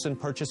one person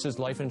purchases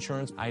life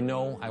insurance, I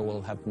know I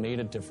will have made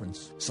a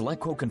difference.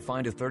 SelectQuote can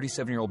find a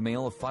 37-year-old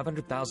male a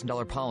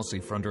 $500,000 policy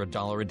for under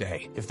 $1 a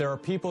day. If there are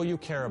people you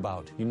care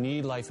about, you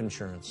need life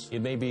insurance.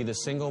 It may be the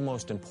single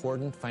most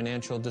important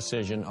financial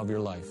decision of your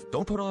life.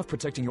 Don't put off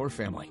protecting your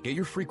family. Get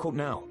your free quote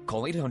now.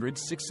 Call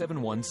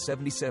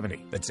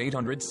 800-671-7070. That's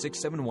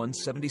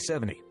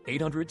 800-671-7070.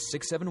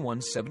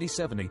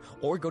 800-671-7070.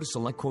 Or go to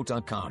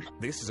SelectQuote.com.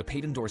 This is a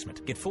paid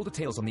endorsement. Get full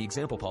details on the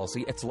example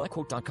policy at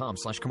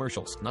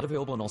SelectQuote.com/commercials. Not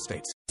available in all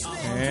states.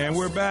 And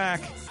we're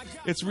back.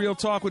 It's Real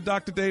Talk with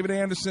Dr. David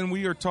Anderson.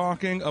 We are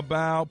talking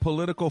about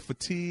political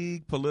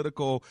fatigue,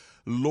 political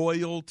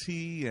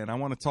loyalty, and I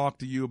want to talk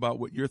to you about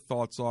what your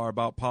thoughts are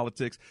about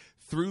politics.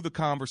 Through the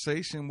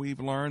conversation,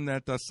 we've learned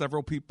that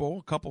several people,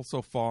 a couple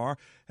so far,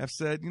 have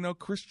said,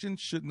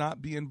 Christians should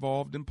not be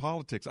involved in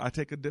politics. I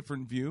take a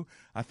different view.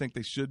 I think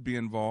they should be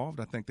involved.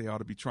 I think they ought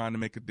to be trying to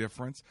make a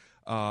difference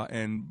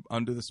and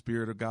under the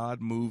Spirit of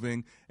God,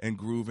 moving and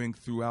grooving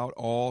throughout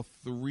all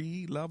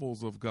three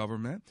levels of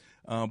government.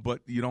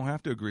 But you don't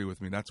have to agree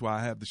with me. That's why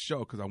I have the show,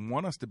 because I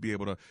want us to be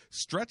able to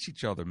stretch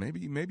each other.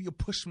 Maybe you'll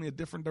push me a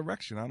different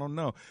direction. I don't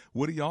know.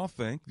 What do y'all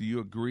think? Do you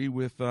agree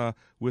with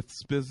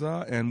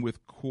Spizza and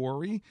with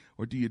Corey,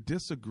 or do you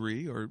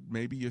disagree? Or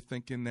maybe you're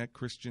thinking that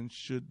Christians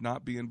should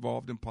not be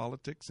involved in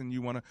politics and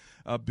you want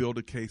to build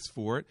a case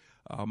for it.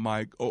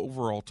 My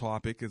overall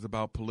topic is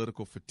about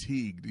political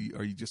fatigue.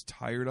 Are you just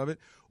tired of it?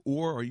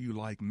 Or are you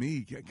like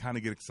me, kind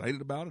of get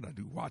excited about it? I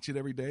do watch it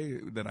every day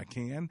that I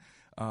can.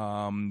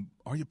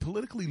 Are you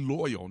politically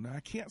loyal? Now, I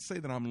can't say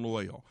that I'm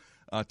loyal.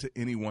 to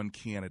any one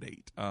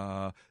candidate.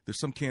 There's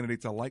some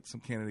candidates I like, some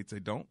candidates I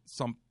don't.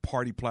 Some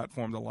party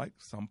platforms I like,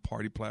 some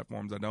party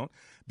platforms I don't.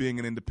 Being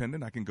an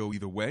independent, I can go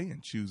either way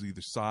and choose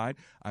either side.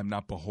 I'm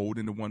not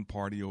beholden to one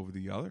party over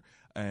the other.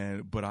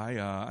 But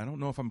I don't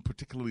know if I'm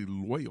particularly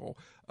loyal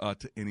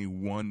to any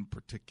one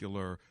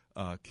particular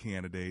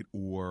candidate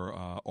or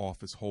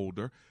office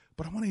holder.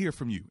 But I want to hear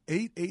from you.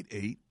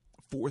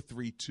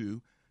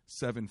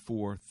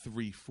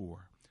 888-432-7434.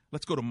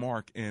 Let's go to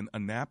Mark in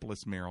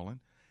Annapolis, Maryland.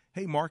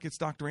 Hey, Mark, it's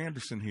Dr.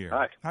 Anderson here.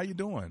 Hi. How you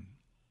doing?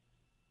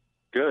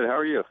 Good. How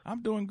are you?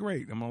 I'm doing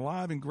great. I'm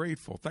alive and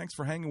grateful. Thanks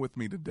for hanging with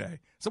me today.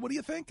 So what are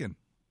you thinking?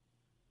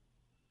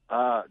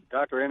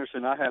 Dr.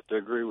 Anderson, I have to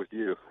agree with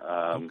you.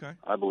 Okay.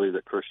 I believe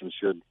that Christians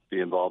should be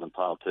involved in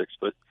politics,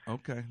 but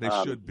they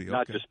should be.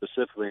 Not just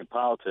specifically in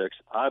politics.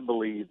 I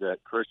believe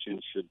that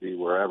Christians should be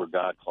wherever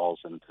God calls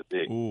them to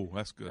be. Ooh,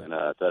 that's good. And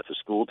if that's a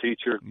school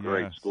teacher,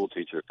 great. Yes. School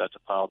teacher. If that's a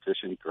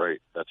politician, great.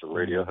 If that's a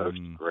radio host,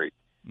 great.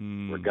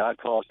 Where God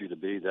calls you to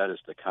be, that is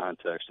the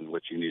context in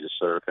which you need to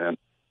serve Him.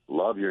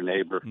 Love your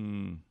neighbor.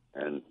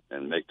 And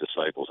make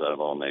disciples out of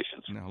all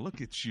nations. Now, look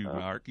at you,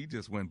 Mark. You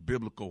just went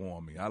biblical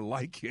on me. I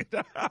like it.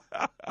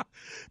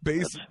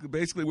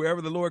 Basically,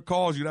 wherever the Lord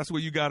calls you, that's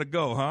where you got to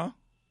go, huh?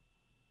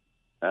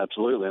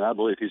 Absolutely. And I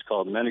believe He's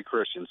called many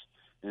Christians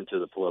into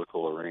the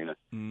political arena.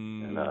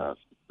 And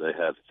they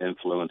have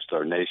influenced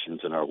our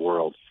nations and our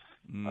world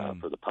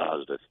for the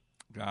positive.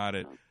 Got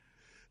it.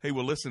 Hey,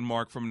 well, listen,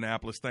 Mark from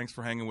Annapolis, thanks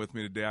for hanging with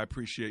me today. I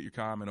appreciate your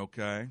comment,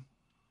 okay?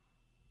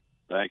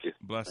 Thank you.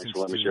 Blessings. Thanks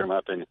for letting me share my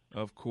opinion.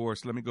 Of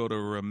course. Let me go to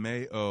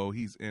Romeo.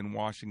 He's in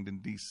Washington,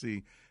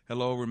 D.C.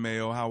 Hello,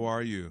 Romeo. How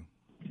are you?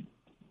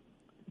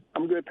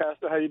 I'm good,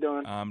 Pastor. How you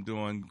doing? I'm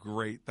doing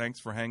great. Thanks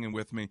for hanging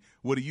with me.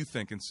 What are you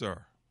thinking,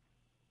 sir?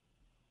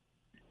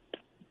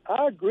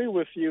 I agree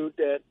with you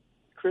that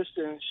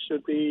Christians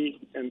should be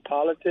in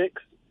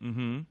politics,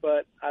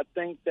 but I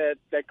think that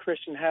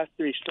Christian has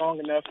to be strong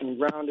enough and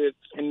grounded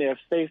in their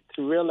faith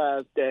to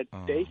realize that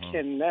they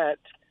cannot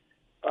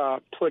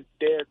put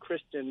their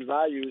Christian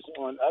values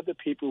on other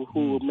people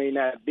who may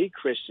not be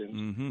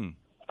Christians.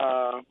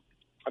 I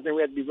think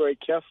we have to be very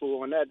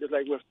careful on that. Just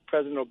like with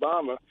President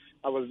Obama,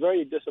 I was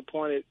very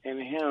disappointed in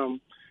him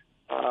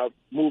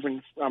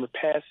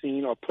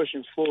passing or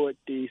pushing forward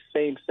the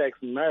same-sex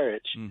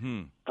marriage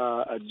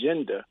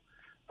agenda.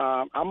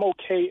 I'm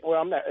okay.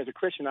 Well, I'm not as a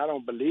Christian. I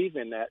don't believe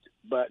in that,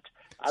 but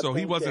I so think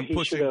he wasn't that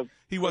pushing.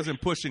 He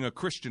wasn't pushing a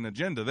Christian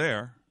agenda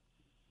there,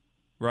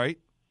 right?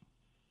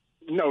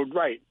 No,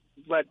 right.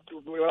 But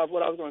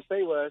what I was going to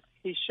say was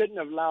he shouldn't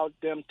have allowed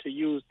them to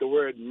use the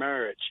word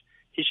marriage.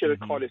 He should have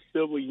called it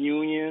civil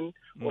union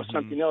or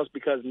something else,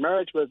 because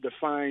marriage was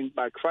defined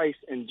by Christ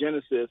in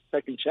Genesis,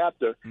 2nd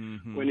chapter,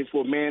 when it's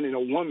for a man and a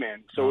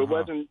woman. So it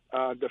wasn't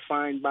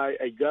defined by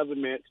a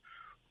government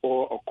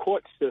or a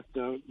court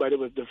system, but it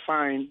was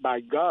defined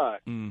by God.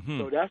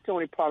 So that's the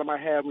only problem I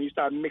have when you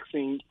start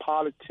mixing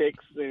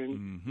politics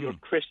and your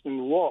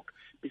Christian walk,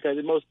 because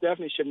it most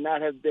definitely should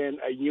not have been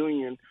a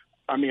union.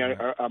 I mean,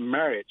 a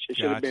marriage. It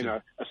should have been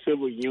a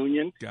civil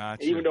union.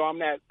 Even though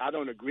I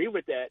don't agree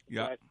with that.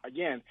 But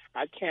again,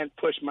 I can't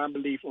push my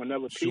belief on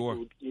other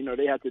people. You know,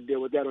 they have to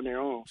deal with that on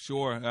their own.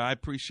 Sure. I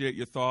appreciate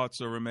your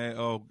thoughts, Romeo.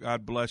 Oh,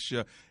 God bless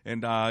you.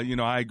 And,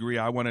 I agree.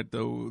 I wanted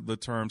the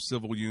term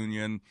civil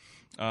union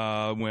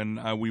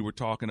when we were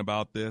talking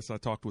about this. I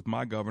talked with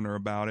my governor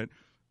about it.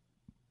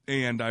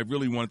 And I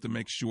really wanted to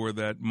make sure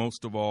that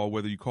most of all,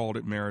 whether you called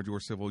it marriage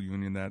or civil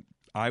union, that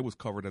I was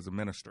covered as a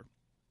minister,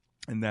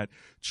 and that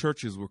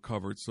churches were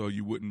covered, so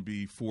you wouldn't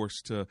be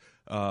forced to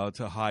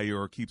hire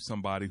or keep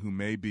somebody who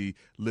may be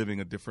living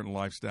a different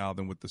lifestyle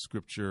than what the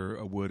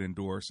Scripture would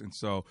endorse. And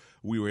so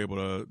we were able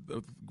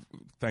to,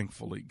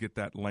 thankfully, get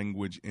that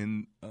language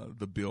in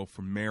the bill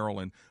from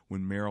Maryland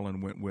when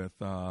Maryland went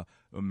with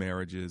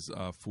marriages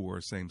for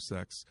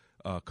same-sex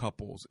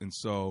couples. And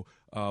so,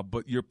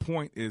 but your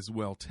point is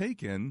well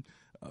taken.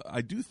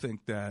 I do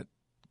think that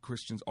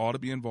Christians ought to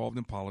be involved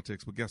in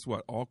politics, but guess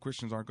what? All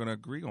Christians aren't going to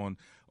agree on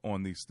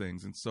these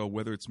things. And so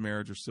whether it's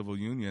marriage or civil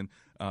union,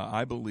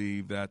 I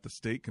believe that the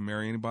state can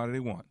marry anybody they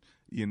want,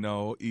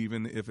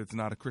 even if it's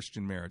not a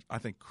Christian marriage. I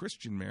think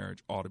Christian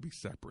marriage ought to be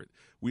separate.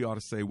 We ought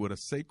to say what a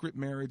sacred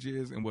marriage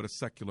is and what a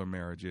secular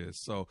marriage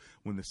is. So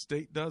when the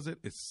state does it,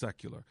 it's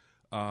secular.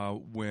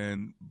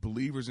 When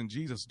believers in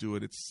Jesus do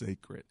it, it's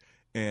sacred.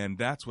 And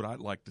that's what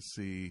I'd like to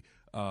see.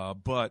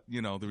 But,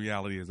 the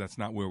reality is that's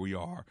not where we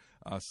are.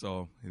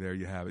 So there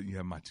you have it. You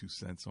have my 2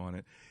 cents on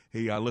it.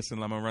 Hey,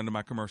 listen, I'm going to run to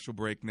my commercial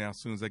break now. As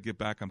soon as I get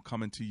back, I'm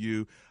coming to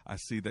you. I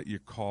see that you're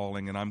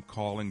calling, and I'm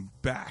calling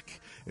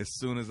back as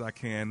soon as I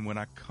can when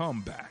I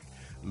come back.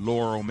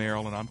 Laurel,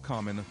 Maryland, I'm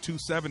coming.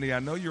 270, I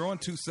know you're on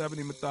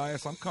 270,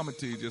 Matthias. I'm coming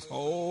to you. Just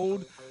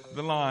hold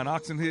the line.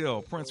 Oxon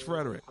Hill, Prince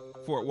Frederick,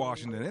 Fort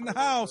Washington. In the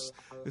house,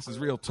 this is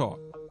Real Talk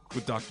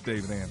with Dr.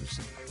 David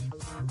Anderson.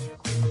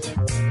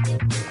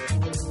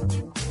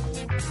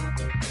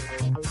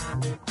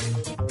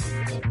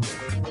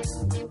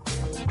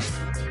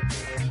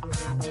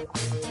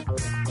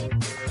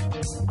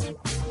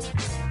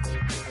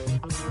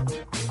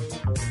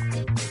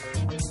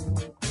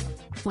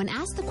 When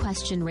asked the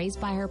question raised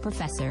by her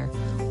professor,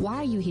 "Why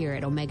are you here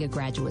at Omega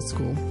Graduate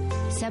School?"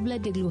 Sebla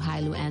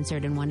Digluhailu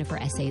answered in one of her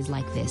essays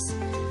like this: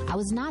 "I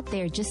was not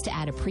there just to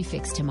add a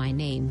prefix to my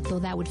name, though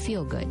that would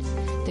feel good.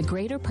 The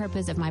greater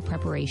purpose of my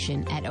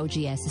preparation at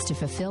OGS is to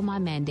fulfill my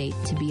mandate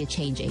to be a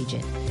change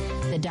agent.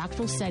 The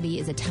doctoral study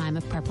is a time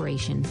of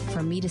preparation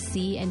for me to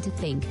see and to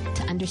think,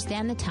 to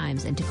understand the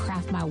times, and to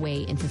craft my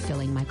way in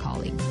fulfilling my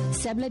calling."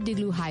 Sebla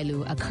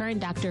Digluhailu, a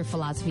current Doctor of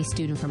Philosophy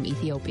student from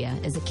Ethiopia,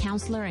 is a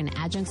counselor and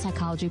adjunct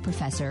psychology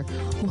professor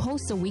who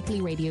hosts a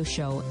weekly radio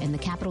show in the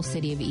capital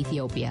city of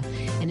Ethiopia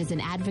and is an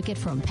advocate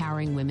for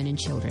empowering women and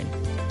children.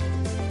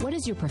 What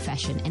is your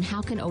profession, and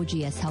how can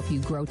OGS help you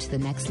grow to the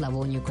next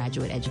level in your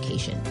graduate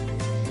education?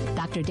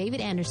 Dr.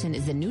 David Anderson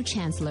is the new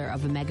chancellor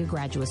of Omega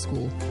Graduate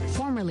School,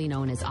 formerly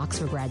known as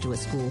Oxford Graduate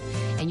School,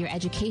 and your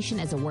education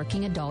as a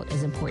working adult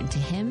is important to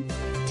him,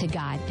 to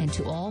God, and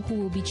to all who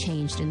will be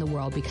changed in the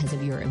world because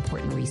of your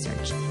important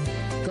research.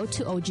 Go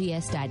to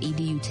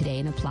ogs.edu today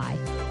and apply,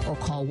 or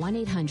call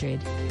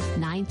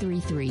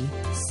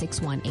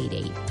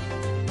 1-800-933-6188.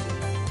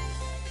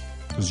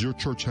 Does your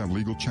church have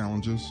legal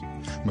challenges?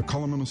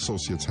 McCullum &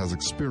 Associates has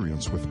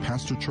experience with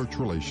pastor-church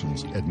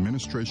relations,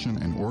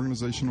 administration and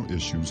organizational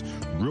issues,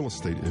 real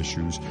estate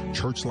issues,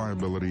 church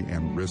liability,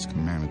 and risk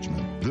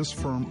management. This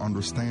firm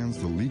understands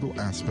the legal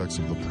aspects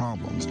of the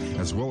problems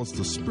as well as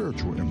the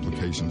spiritual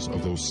implications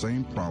of those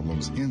same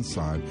problems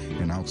inside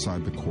and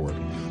outside the court.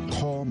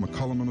 Call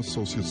McCullum &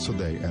 Associates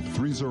today at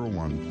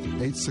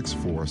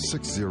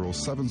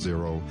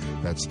 301-864-6070.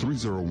 That's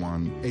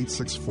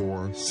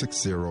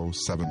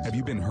 301-864-6070. Have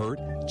you been hurt,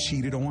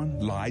 cheated on,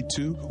 lied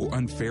to, or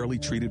unfairly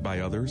treated by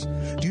others?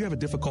 Do you have a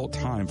difficult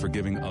time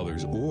forgiving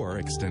others or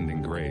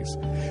extending grace?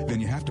 Then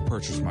you have to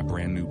purchase my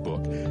brand new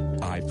book,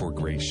 I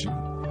Forgrace You.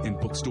 In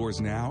bookstores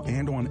now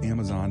and on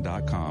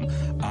Amazon.com,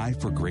 I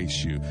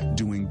Forgrace You,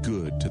 doing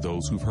good to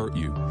those who've hurt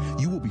you.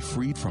 You will be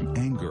freed from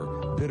anger,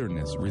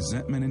 bitterness,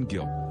 resentment, and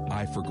guilt.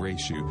 I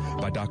Forgrace You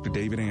by Dr.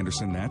 David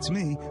Anderson. That's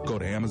me. Go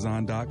to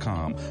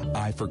Amazon.com.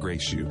 I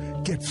Forgrace You.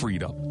 Get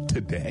freed up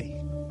today.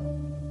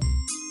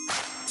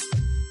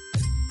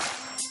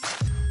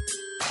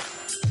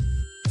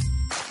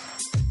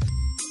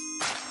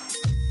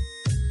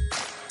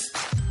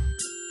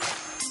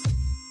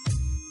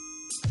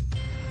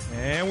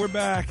 And we're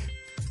back.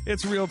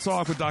 It's Real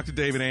Talk with Dr.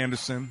 David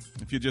Anderson.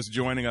 If you're just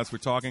joining us, we're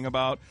talking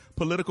about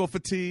political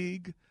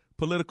fatigue,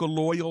 political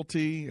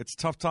loyalty. It's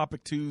Tough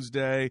Topic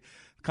Tuesday.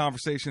 The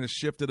conversation has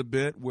shifted a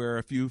bit where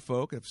a couple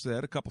folk have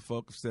said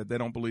they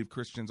don't believe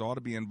Christians ought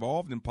to be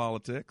involved in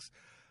politics.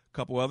 A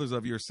couple others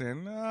of you are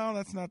saying, no,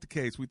 that's not the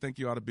case. We think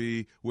you ought to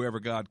be wherever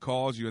God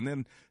calls you. And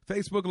then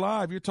Facebook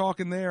Live, you're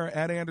talking there.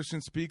 At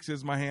Anderson Speaks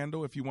is my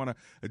handle if you want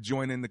to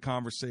join in the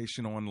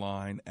conversation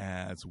online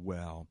as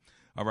well.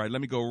 All right,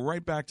 let me go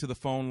right back to the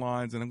phone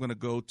lines, and I'm going to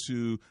go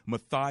to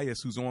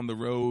Matthias, who's on the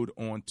road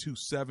on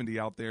 270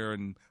 out there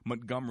in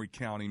Montgomery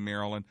County,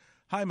 Maryland.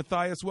 Hi,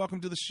 Matthias.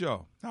 Welcome to the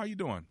show. How are you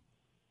doing?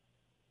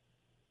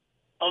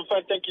 I'm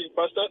fine, thank you,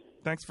 Pastor.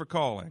 Thanks for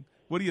calling.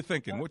 What are you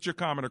thinking? What's your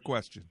comment or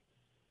question?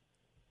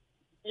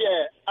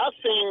 Yeah, I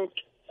think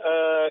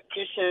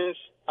Christians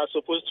are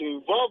supposed to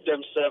involve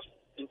themselves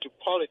into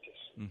politics.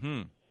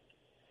 Mm-hmm.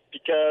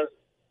 Because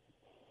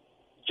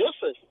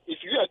Joseph,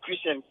 if you are a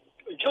Christian,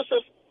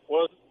 Joseph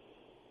was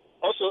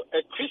also a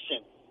Christian.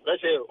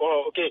 Let's say,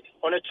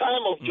 on the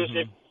time of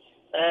Joseph,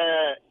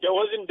 there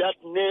wasn't that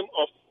name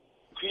of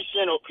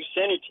Christian or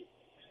Christianity.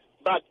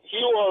 But he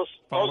was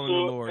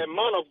also a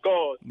man of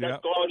God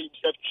that God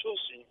himself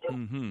chose him.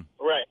 Mm-hmm.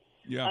 Right.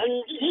 Yeah. And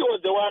he was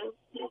the one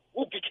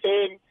who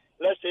became,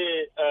 let's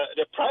say,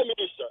 the prime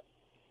minister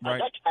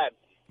at that time.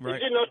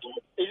 Right.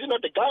 Is it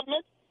not the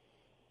government?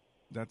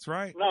 That's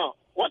right. Now,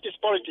 what is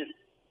politics?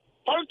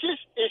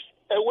 Politics is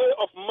a way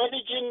of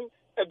managing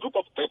a group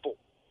of people,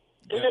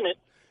 isn't it?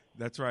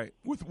 That's right.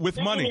 With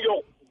money.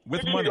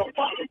 With money. Your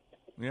family,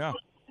 yeah.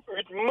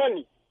 With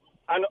money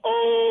and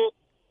all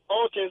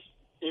things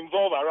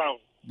involved around.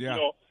 Yeah. You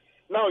know?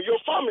 Now, your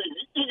family,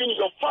 even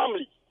your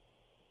family,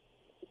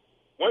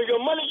 when you're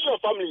managing your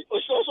family,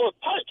 it's also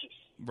politics.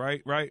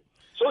 Right.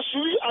 So should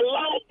we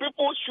allow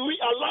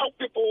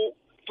people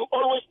to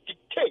always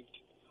dictate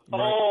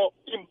or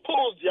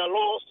impose their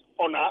laws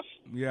on us?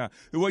 Yeah.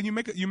 Well, you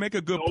make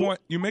a good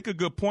point. You make a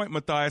good point,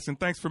 Matthias, and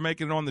thanks for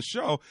making it on the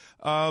show.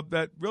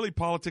 That really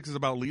politics is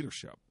about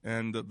leadership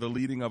and the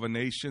leading of a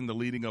nation, the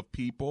leading of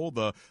people,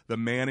 the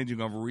managing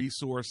of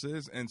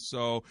resources. And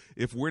so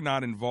if we're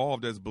not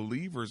involved as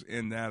believers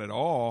in that at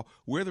all,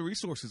 where are the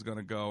resources going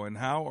to go and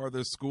how are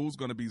the schools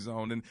going to be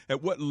zoned and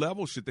at what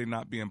level should they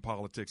not be in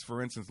politics?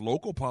 For instance,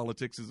 local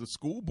politics is a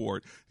school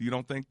board. You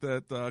don't think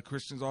that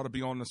Christians ought to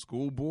be on the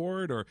school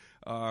board or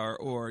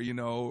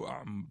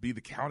be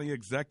the county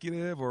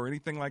executive or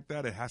anything like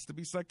that? It has to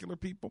be secular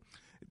people.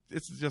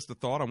 It's just a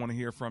thought. I want to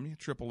hear from you.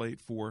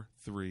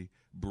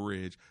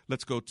 888-43-BRIDGE.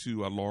 Let's go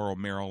to Laurel,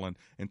 Maryland,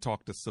 and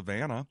talk to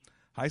Savannah.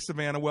 Hi,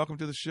 Savannah. Welcome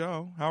to the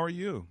show. How are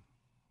you?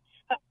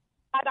 Hi,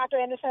 Dr.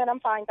 Anderson. I'm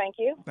fine, thank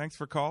you. Thanks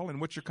for calling.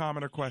 What's your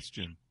comment or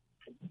question?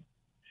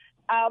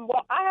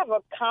 Well, I have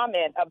a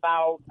comment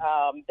about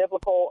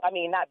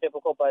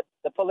but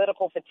the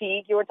political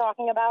fatigue you were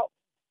talking about.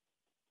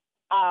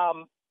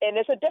 And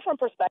it's a different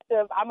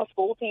perspective. I'm a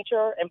school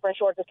teacher in Prince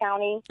George's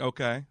County.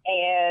 Okay.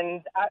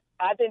 And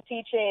I've been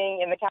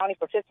teaching in the county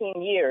for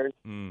 15 years.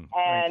 Thank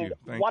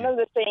One you. of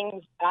the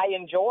things I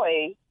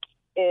enjoy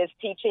is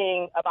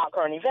teaching about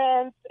current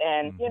events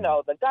and,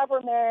 the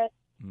government.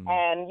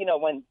 And,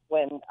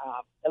 when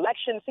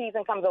election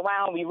season comes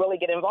around, we really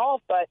get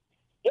involved. But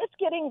it's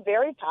getting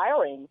very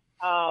tiring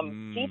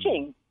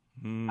teaching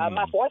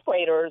my fourth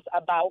graders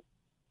about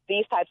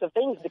these types of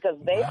things because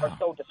they are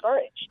so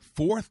discouraged.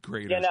 Fourth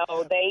graders.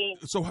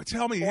 So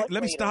tell me,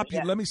 let me stop you.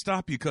 Yeah. Let me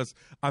stop you because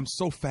I'm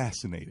so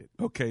fascinated,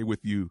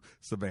 with you,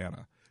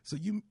 Savannah. So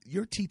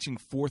you're teaching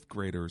fourth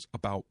graders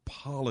about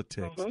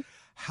politics. Mm-hmm.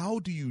 How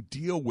do you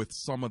deal with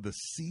some of the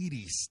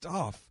seedy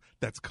stuff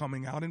that's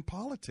coming out in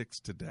politics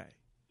today?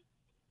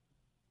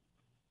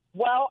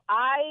 Well,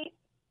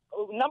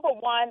 number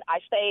one, I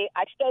stay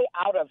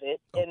out of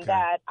it in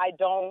that I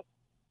don't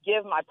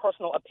give my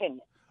personal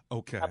opinion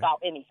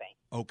about anything.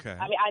 Okay.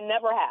 I mean, I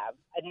never have.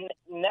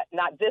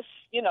 Not this,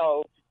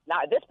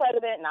 not this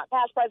president, not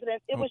past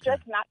presidents. It was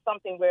just not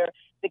something where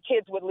the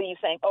kids would leave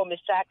saying, oh, Miss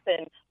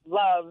Jackson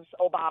loves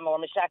Obama or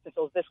Miss Jackson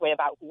feels this way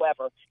about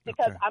whoever.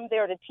 Because I'm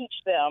there to teach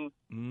them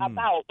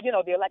about,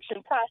 the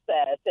election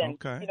process and,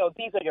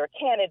 these are your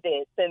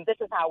candidates and this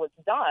is how it's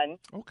done,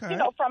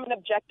 from an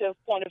objective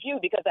point of view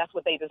because that's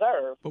what they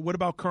deserve. But what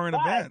about current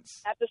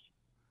events?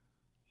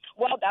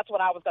 Well, that's what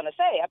I was going to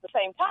say. At the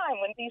same time,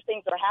 when these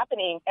things are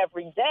happening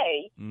every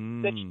day,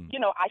 which,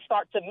 I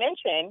start to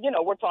mention,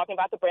 we're talking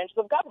about the branches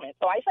of government.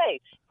 So I say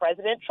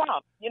President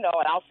Trump, and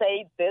I'll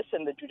say this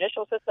and the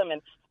judicial system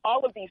and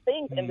all of these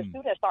things, and the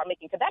students start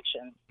making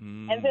connections.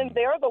 And then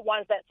they're the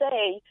ones that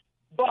say,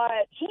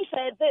 but he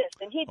said this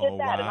and he did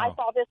that, and I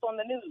saw this on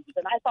the news,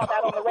 and I saw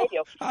that on the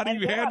radio. How do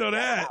you handle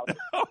that?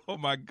 Oh,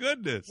 my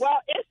goodness. Well,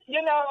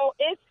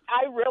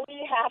 I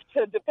really have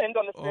to depend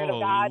on the Spirit of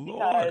God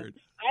because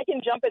I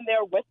can jump in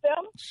there with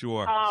them.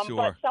 Sure.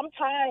 But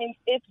sometimes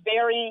it's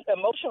very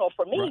emotional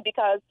for me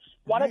because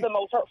one of the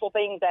most hurtful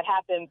things that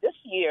happened this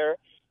year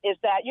is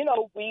that,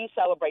 we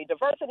celebrate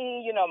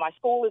diversity. My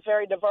school is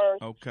very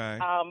diverse. Okay.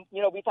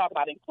 We talk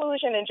about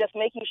inclusion and just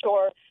making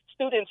sure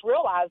students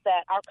realize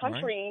that our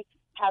country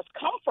has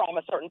come from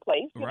a certain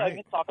place.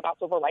 You talk about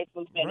civil rights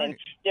movement and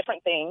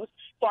different things.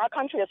 So our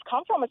country has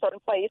come from a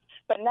certain place,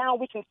 but now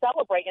we can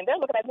celebrate. And they're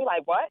looking at me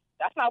like, what?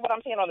 That's not what I'm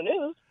seeing on the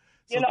news.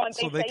 And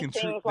they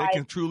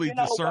can truly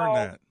discern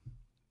that.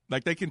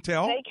 Like they can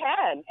tell? They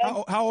can.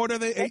 And how old are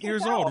they? 8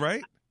 years old,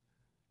 right?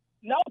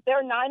 No,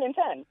 they're 9 and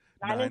 10.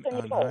 9 and 10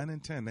 years old. 9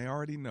 and 10. They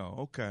already know.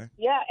 Okay.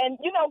 Yeah, and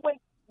when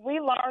we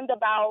learned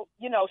about,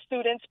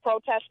 students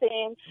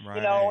protesting,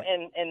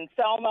 in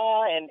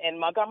Selma and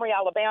Montgomery,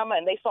 Alabama,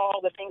 and they saw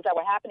all the things that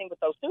were happening with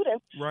those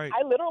students. Right.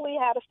 I literally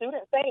had a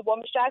student say, well,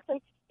 Ms. Jackson,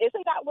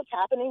 isn't that what's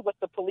happening with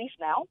the police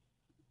now?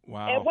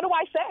 Wow. And what do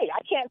I say?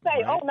 I can't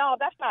say, oh, no,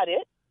 that's not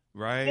it.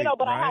 Right.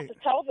 But I have to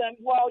tell them,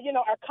 well,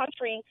 our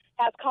country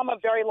has come a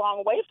very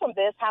long way from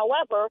this.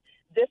 However,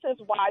 this is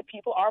why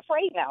people are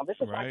afraid now. This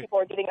is why people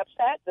are getting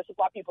upset. This is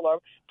why people are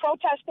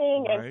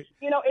protesting. And,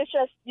 it's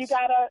just,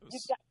 I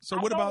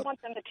don't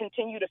want them to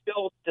continue to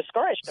feel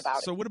discouraged about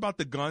it. So what about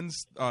the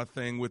guns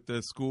thing with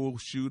the school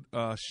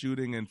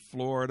shooting in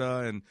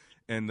Florida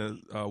and the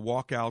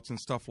walkouts and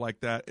stuff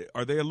like that?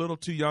 Are they a little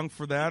too young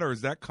for that, or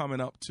is that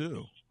coming up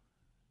too?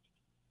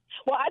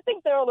 Well, I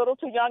think they're a little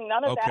too young.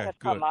 None of that has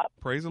come up.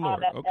 Praise the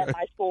Lord. At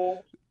my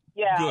school.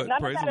 Yeah, good. None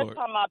Praise of that has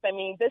come up. I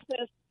mean,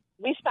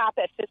 we stop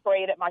at 5th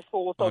grade at my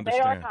school, so they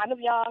are kind of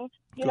young.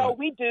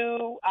 We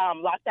do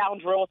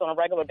lockdown drills on a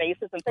regular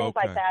basis and things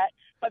like that.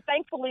 But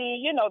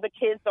thankfully, the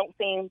kids don't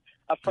seem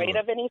afraid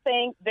of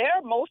anything.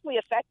 They're mostly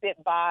affected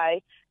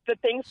by the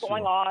things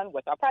going on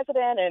with our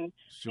president and,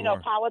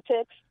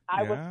 politics.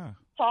 I was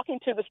talking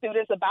to the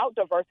students about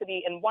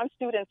diversity, and one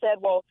student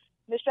said, well,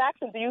 Ms.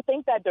 Jackson, do you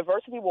think that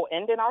diversity will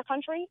end in our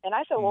country? And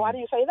I said, well, why do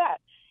you say that?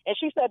 And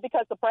she said,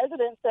 because the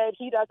president said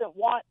he doesn't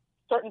want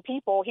certain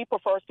people. He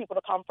prefers people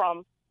to come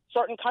from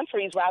certain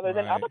countries rather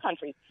than other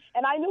countries.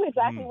 And I knew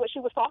exactly what she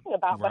was talking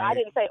about, but I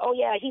didn't say, oh,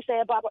 yeah, he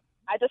said blah, blah.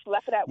 I just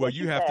left it at what she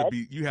said.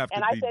 You have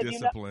to be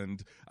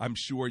disciplined. I'm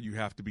sure you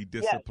have to be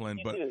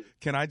disciplined. Yes,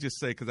 but can I just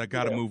say, because I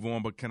got to move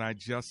on, but can I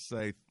just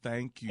say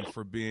thank you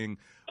for being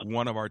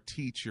one of our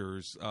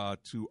teachers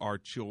to our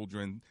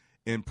children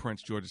in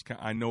Prince George's County.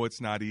 I know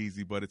it's not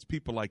easy, but it's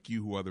people like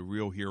you who are the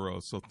real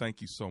heroes. So thank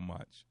you so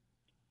much.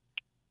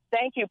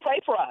 Thank you. Pray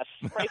for us.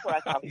 Pray for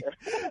us out here.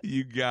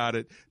 You got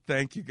it.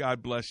 Thank you.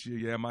 God bless you.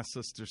 Yeah, my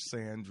sister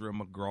Sandra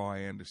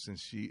McGraw-Anderson,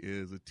 she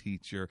is a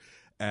teacher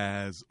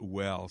as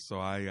well. So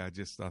I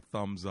just a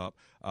thumbs up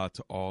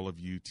to all of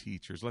you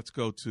teachers. Let's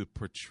go to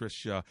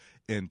Patricia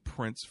in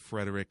Prince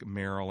Frederick,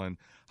 Maryland.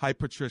 Hi,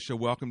 Patricia.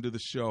 Welcome to the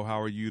show.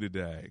 How are you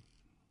today?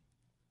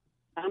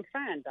 I'm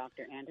fine,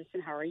 Dr.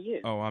 Anderson. How are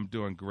you? Oh, I'm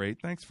doing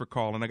great. Thanks for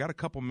calling. I got a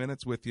couple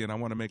minutes with you, and I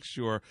want to make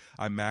sure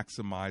I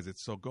maximize it.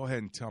 So go ahead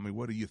and tell me,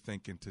 what are you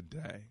thinking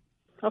today?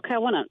 Okay, I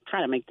want to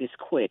try to make this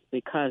quick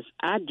because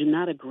I do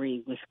not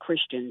agree with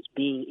Christians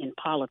being in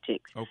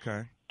politics.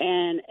 Okay.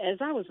 And as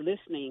I was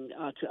listening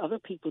to other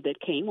people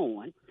that came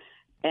on,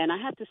 and I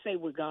have to say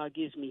what God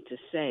gives me to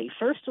say.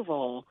 First of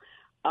all,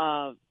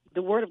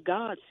 the Word of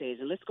God says,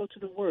 and let's go to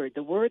the Word.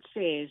 The Word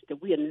says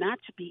that we are not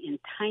to be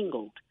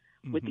entangled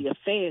with the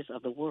affairs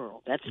of the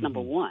world. That's number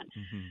one.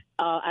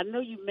 I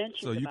know you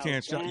mentioned. So you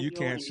can't shop. You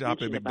can't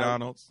shop at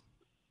McDonald's.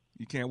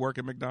 You can't work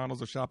at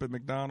McDonald's or shop at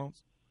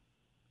McDonald's.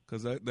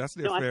 Because that's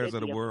the affairs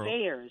of the world.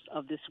 Affairs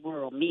of this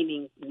world,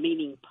 meaning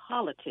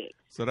politics.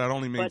 So that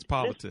only means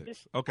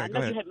politics. Okay, I go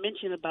know ahead. you had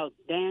mentioned about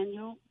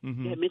Daniel.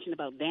 You had mentioned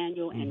about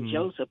Daniel and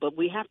Joseph, but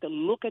we have to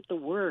look at the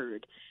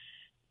word.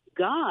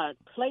 God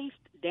placed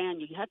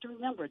Daniel. You have to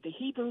remember the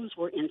Hebrews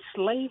were in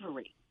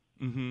slavery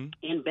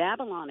in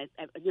Babylon. In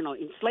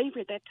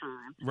slavery at that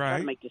time. Right. I'm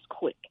trying to make this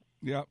quick.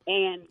 Yep.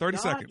 And 30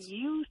 God seconds.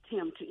 used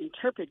him to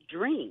interpret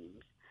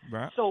dreams.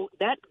 Right. So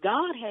that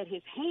God had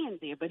his hand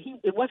there, but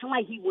it wasn't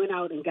like he went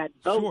out and got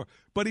votes. Sure,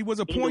 but he was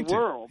appointed.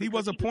 He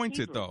was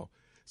appointed, though.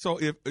 So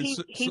if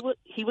he was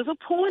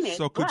appointed.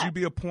 So could you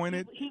be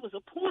appointed? He was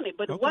appointed,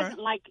 but it wasn't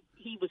like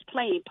he was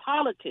playing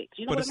politics.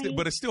 You know what I mean?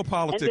 But it's still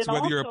politics,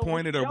 whether you're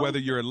appointed or whether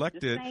you're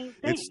elected.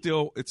 It's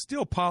still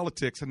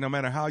politics, and no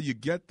matter how you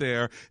get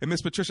there. And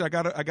Miss Patricia, I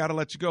gotta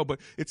let you go, but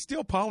it's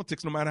still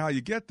politics, no matter how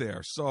you get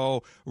there.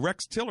 So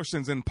Rex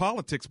Tillerson's in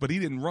politics, but he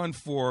didn't run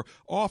for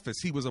office.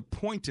 He was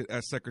appointed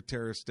as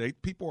Secretary of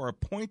State. People are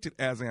appointed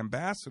as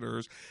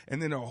ambassadors,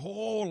 and then a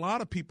whole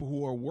lot of people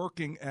who are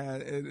working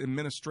at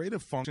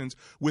administrative functions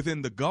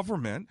within the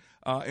government.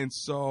 And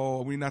so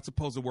are we not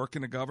supposed to work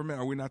in the government?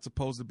 Are we not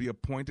supposed to be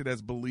appointed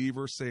as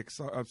believers? Say,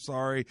 I'm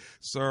sorry,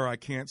 sir, I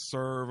can't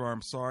serve, or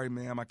I'm sorry,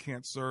 ma'am, I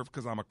can't serve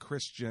because I'm a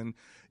Christian.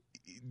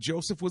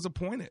 Joseph was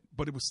appointed,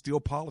 but it was still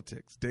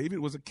politics. David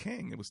was a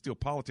king. It was still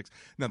politics.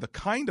 Now, the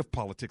kind of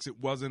politics, it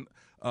wasn't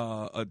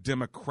a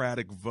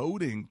democratic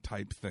voting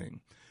type thing.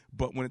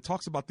 But when it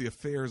talks about the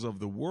affairs of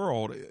the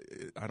world,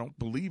 I don't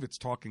believe it's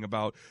talking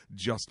about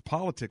just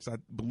politics. I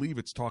believe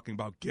it's talking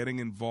about getting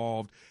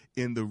involved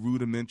in the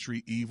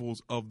rudimentary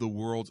evils of the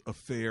world's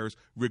affairs,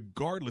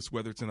 regardless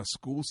whether it's in a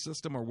school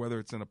system or whether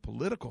it's in a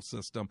political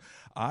system.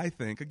 I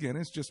think, again,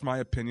 it's just my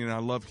opinion. I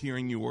love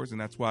hearing yours, and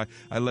that's why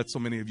I let so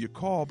many of you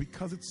call,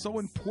 because it's so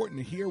important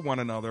to hear one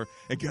another.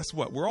 And guess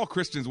what? We're all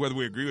Christians, whether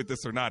we agree with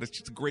this or not. It's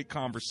just a great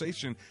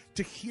conversation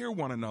to hear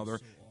one another.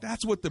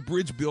 That's what the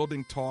bridge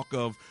building talk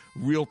of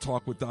Real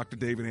Talk with Dr.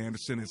 David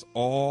Anderson is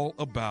all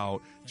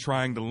about,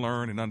 trying to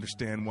learn and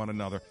understand one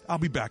another. I'll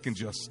be back in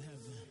just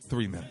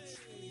 3 minutes.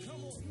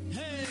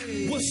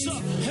 Hey, what's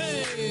up?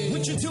 Hey,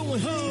 what you doing?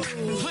 Ho,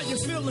 how you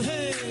feeling?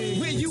 Hey,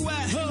 where you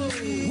at? Ho,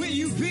 where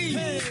you be?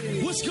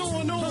 Hey, what's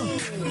going on?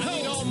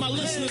 Hey, all my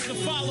listeners to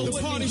follow. The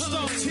party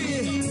starts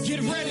here. Get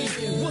ready.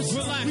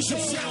 Relax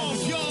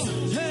yourself, y'all.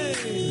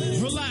 Hey,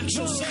 relax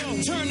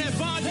yourself. Turn that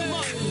volume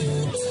up.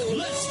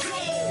 Let's go.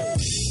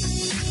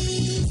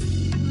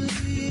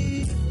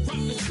 Rock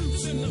the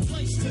troops in the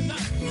place tonight.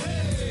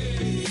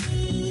 Hey,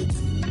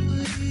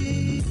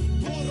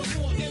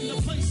 Baltimore in the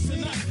place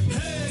tonight.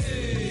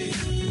 Hey.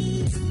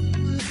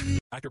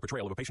 Accurate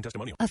portrayal of a patient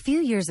testimonial. A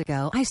few years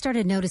ago, I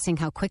started noticing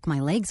how quick my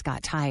legs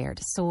got tired,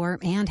 sore,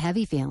 and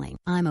heavy feeling.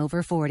 I'm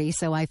over 40,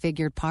 so I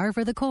figured par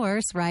for the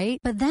course, right?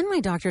 But then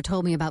my doctor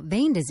told me about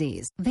vein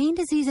disease. Vein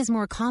disease is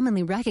more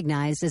commonly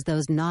recognized as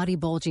those naughty,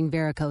 bulging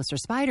varicose or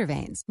spider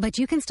veins. But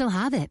you can still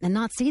have it and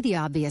not see the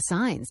obvious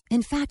signs.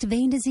 In fact,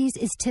 vein disease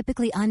is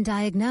typically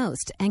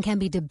undiagnosed and can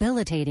be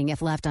debilitating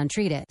if left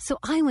untreated. So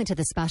I went to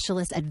the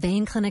specialists at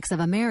Vein Clinics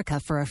of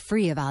America for a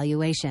free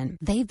evaluation.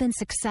 They've been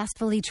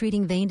successfully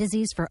treating vein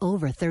disease for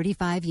over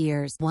 35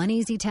 years. One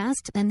easy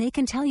test, and they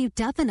can tell you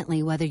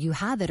definitely whether you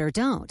have it or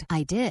don't.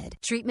 I did.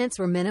 Treatments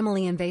were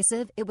minimally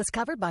invasive, it was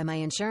covered by my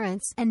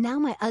insurance, and now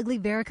my ugly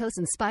varicose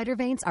and spider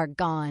veins are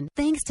gone.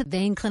 Thanks to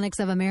Vein Clinics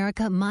of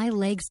America, my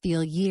legs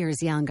feel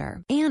years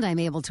younger, and I'm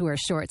able to wear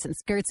shorts and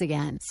skirts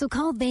again. So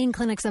call Vein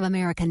Clinics of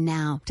America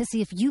now to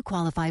see if you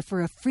qualify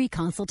for a free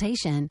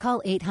consultation.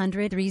 Call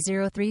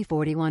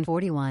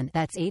 800-303-4141.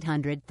 That's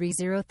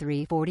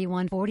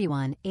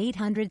 800-303-4141.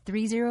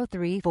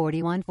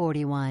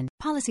 800-303-4141.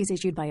 Policies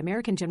issued by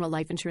American General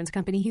Life Insurance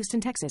Company, Houston,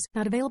 Texas.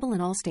 Not available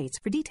in all states.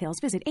 For details,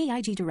 visit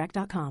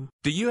AIGdirect.com.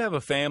 Do you have a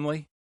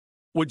family?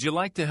 Would you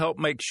like to help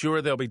make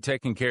sure they'll be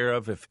taken care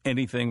of if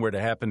anything were to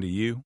happen to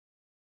you?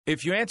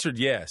 If you answered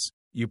yes,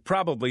 you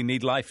probably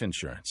need life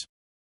insurance.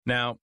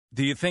 Now,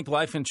 do you think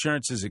life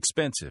insurance is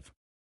expensive?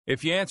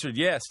 If you answered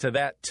yes to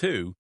that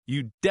too,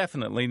 you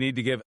definitely need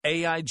to give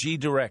AIG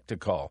Direct a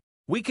call.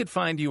 We could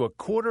find you a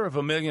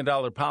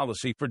 $250,000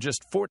 policy for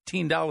just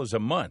 $14 a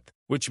month,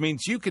 which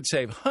means you could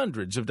save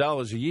hundreds of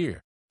dollars a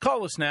year.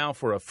 Call us now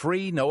for a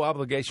free,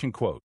 no-obligation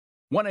quote.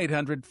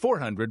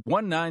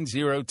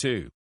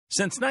 1-800-400-1902.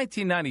 Since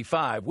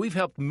 1995, we've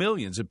helped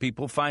millions of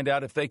people find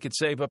out if they could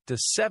save up to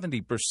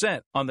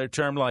 70% on their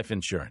term life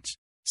insurance.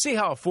 See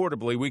how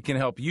affordably we can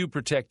help you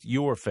protect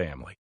your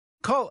family.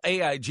 Call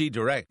AIG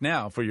Direct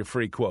now for your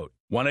free quote.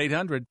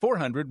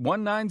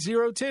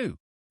 1-800-400-1902.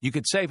 You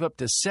could save up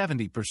to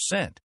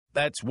 70%.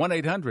 That's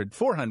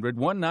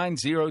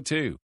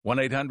 1-800-400-1902.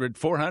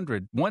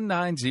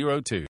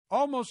 1-800-400-1902.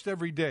 Almost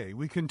every day,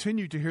 we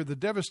continue to hear the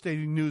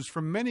devastating news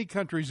from many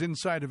countries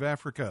inside of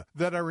Africa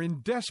that are in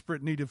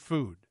desperate need of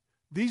food.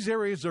 These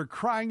areas are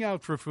crying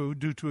out for food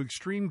due to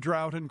extreme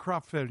drought and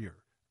crop failure.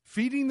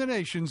 Feeding the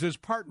Nations is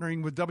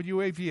partnering with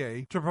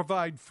WAVA to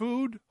provide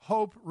food,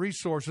 hope,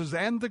 resources,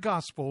 and the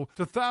gospel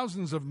to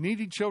thousands of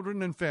needy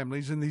children and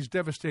families in these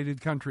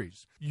devastated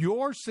countries.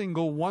 Your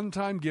single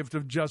one-time gift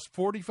of just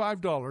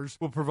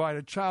 $45 will provide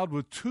a child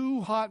with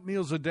 2 hot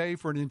meals a day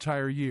for an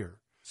entire year.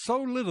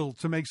 So little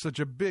to make such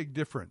a big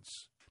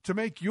difference. To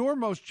make your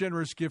most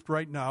generous gift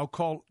right now,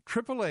 call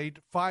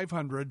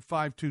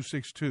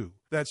 888-500-5262.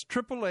 That's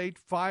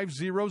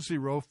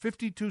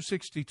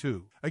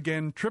 888-500-5262.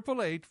 Again,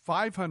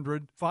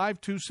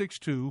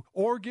 888-500-5262,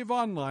 or give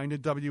online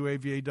at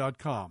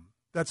WAVA.com.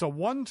 That's a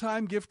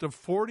one-time gift of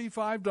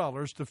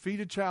 $45 to feed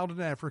a child in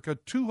Africa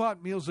 2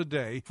 hot meals a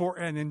day for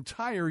an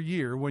entire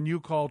year when you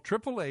call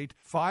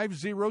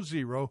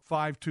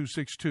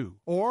 888-500-5262,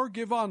 or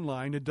give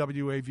online at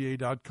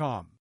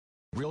WAVA.com.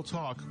 Real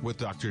Talk with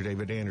Dr.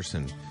 David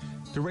Anderson.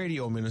 The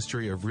radio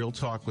ministry of Real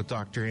Talk with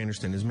Dr.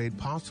 Anderson is made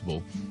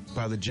possible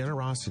by the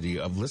generosity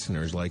of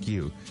listeners like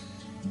you.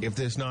 If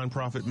this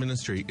nonprofit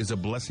ministry is a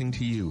blessing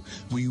to you,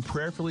 will you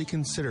prayerfully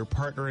consider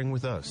partnering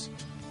with us?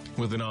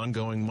 With an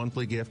ongoing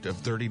monthly gift of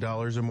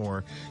 $30 or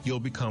more,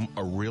 you'll become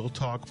a Real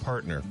Talk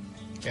partner.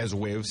 As a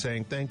way of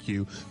saying thank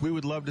you, we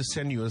would love to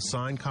send you a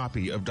signed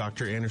copy of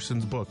Dr.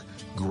 Anderson's book,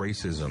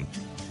 Gracism.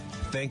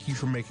 Thank you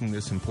for making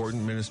this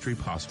important ministry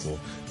possible.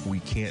 We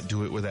can't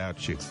do it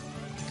without you.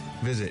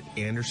 Visit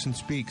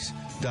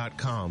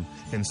AndersonSpeaks.com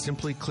and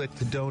simply click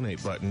the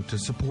donate button to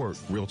support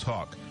Real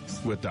Talk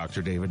with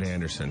Dr. David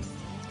Anderson.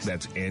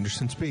 That's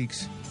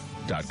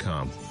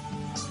AndersonSpeaks.com.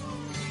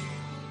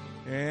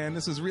 And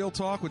this is Real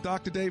Talk with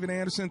Dr. David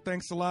Anderson.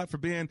 Thanks a lot for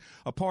being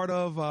a part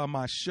of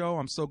my show.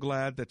 I'm so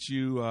glad that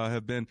you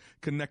have been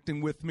connecting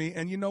with me.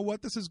 And you know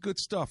what? This is good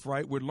stuff,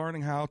 right? We're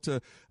learning how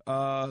to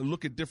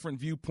look at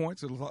different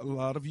viewpoints. A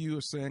lot of you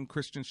are saying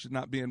Christians should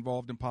not be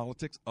involved in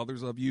politics.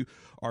 Others of you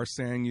are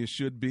saying you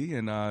should be.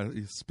 And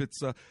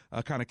Spitza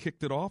kind of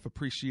kicked it off.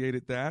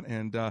 Appreciated that.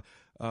 And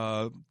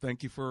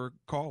thank you for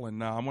calling.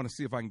 Now, I want to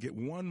see if I can get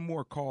one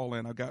more call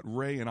in. I've got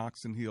Ray in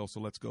Oxon Hill, so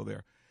let's go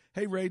there.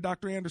 Hey, Ray,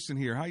 Dr. Anderson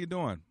here. How you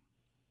doing?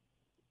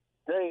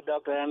 Hey,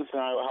 Dr. Anderson.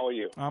 How are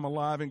you? I'm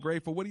alive and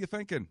grateful. What are you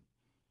thinking?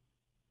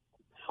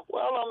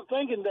 Well, I'm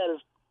thinking that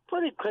it's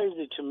pretty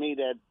crazy to me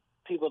that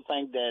people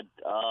think that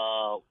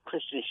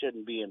Christians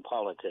shouldn't be in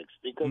politics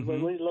because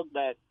when we look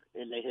back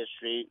in the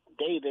history,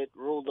 David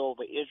ruled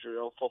over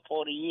Israel for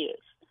 40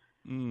 years.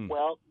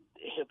 Well,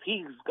 if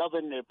he's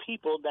governed the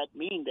people, that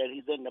means that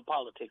he's in the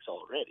politics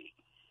already.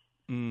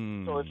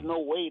 So it's no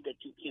way that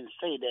you can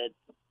say that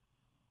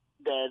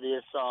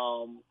is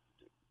a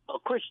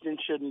Christian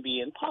shouldn't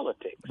be in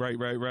politics. Right.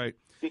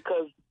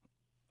 Because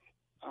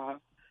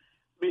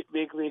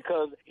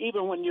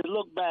even when you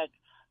look back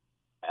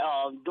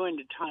during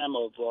the time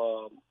of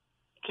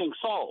King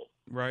Saul,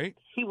 right,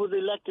 he was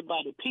elected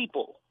by the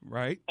people,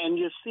 right, and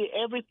you see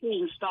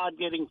everything start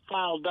getting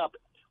fouled up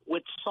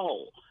with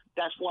Saul.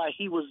 That's why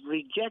he was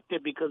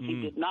rejected because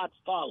he did not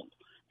follow.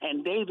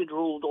 And David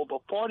ruled over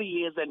 40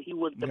 years, and he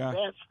was the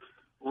best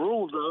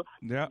ruler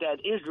that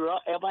Israel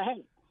ever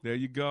had. There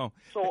you go.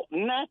 So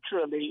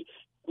naturally,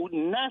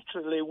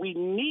 we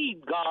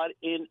need God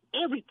in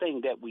everything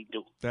that we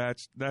do.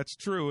 That's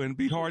true, and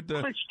be hard to.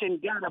 Christian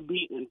gotta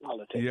be in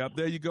politics. Yep,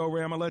 there you go,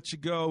 Ray. I'm gonna let you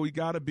go. We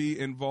gotta be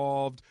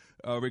involved,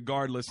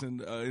 regardless,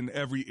 in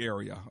every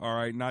area. All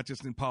right, not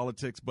just in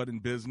politics, but in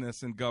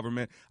business and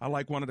government. I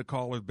like one of the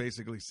callers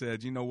basically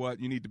said, you know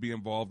what, you need to be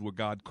involved where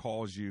God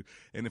calls you,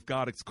 and if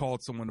God has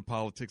called someone to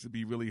politics, it'd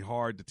be really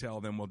hard to tell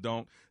them, well,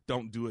 don't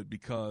do it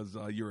because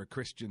you're a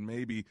Christian.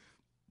 Maybe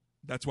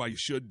that's why you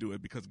should do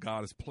it, because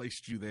God has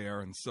placed you there.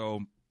 And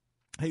so,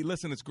 hey,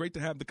 listen, it's great to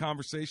have the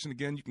conversation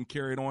again. You can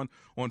carry it on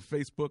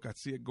Facebook. I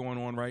see it going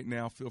on right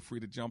now. Feel free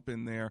to jump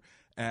in there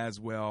as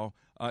well.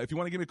 If you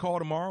want to give me a call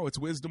tomorrow, it's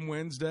Wisdom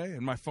Wednesday,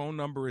 and my phone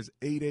number is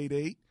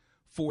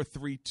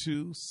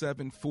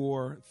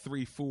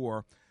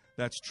 888-432-7434.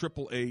 That's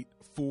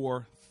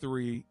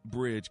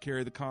 888-43-BRIDGE.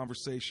 Carry the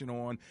conversation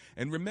on.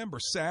 And remember,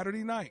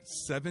 Saturday night,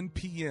 7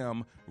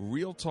 p.m.,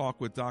 Real Talk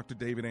with Dr.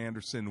 David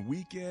Anderson,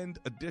 weekend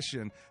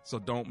edition, so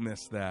don't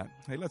miss that.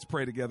 Hey, let's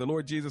pray together.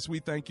 Lord Jesus, we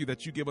thank you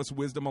that you give us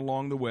wisdom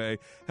along the way.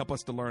 Help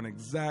us to learn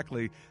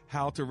exactly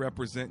how to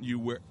represent you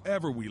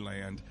wherever we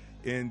land.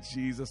 In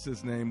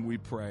Jesus' name we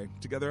pray.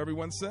 Together,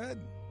 everyone said,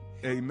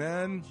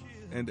 amen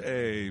and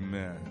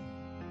amen.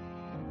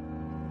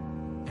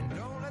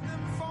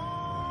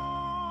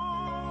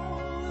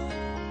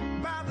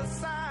 The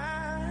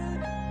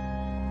side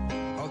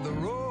of the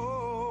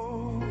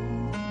road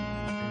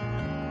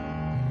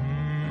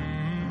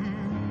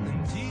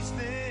and teach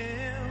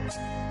them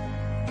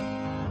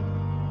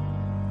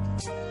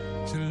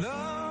to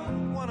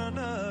love one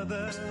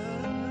another,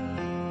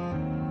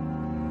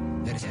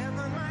 that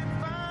heaven might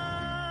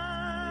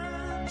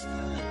find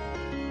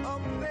a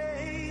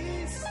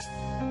place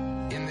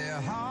in their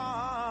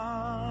heart.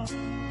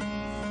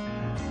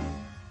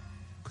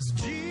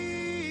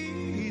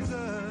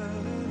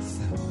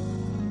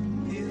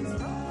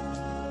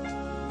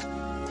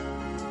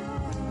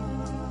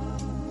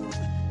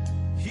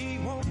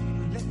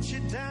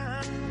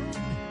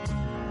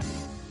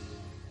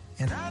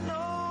 And I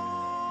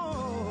know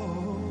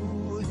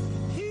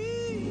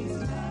he's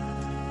mine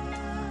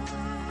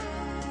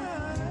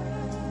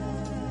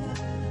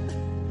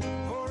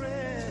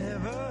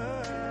forever.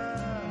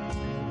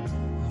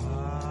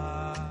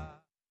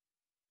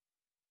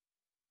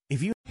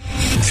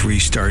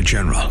 3-star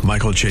General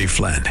Michael J.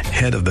 Flynn,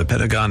 head of the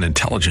Pentagon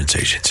Intelligence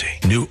Agency,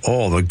 knew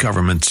all the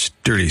government's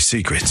dirty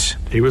secrets.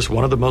 He was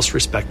one of the most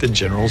respected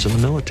generals in the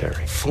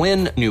military.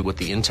 Flynn knew what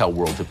the intel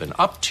world had been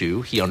up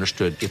to. He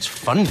understood its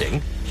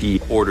funding.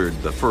 He ordered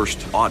the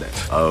first audit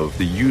of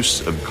the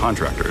use of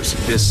contractors.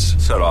 This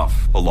set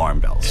off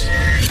alarm bells.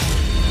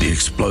 The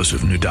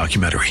explosive new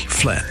documentary,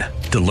 Flynn,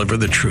 Deliver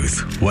the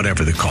Truth,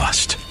 Whatever the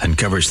Cost,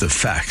 uncovers the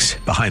facts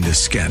behind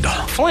this scandal.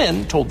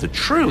 Flynn told the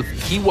truth.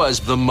 He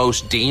was the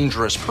most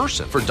dangerous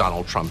person for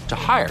Donald Trump to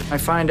hire. I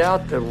find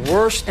out the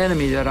worst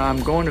enemy that I'm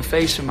going to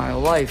face in my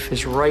life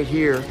is right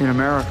here in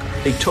America.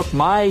 They took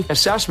my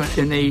assessment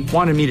and they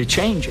wanted me to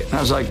change it. And I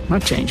was like, I'm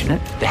not changing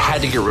it. They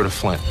had to get rid of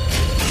Flynn.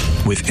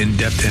 With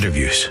in-depth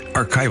interviews,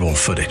 archival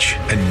footage,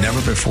 and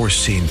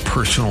never-before-seen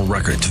personal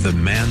records of the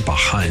man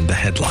behind the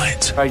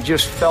headlines. I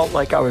just felt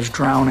like I was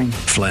drowning.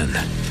 Flynn,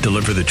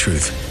 Deliver the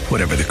Truth,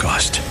 Whatever the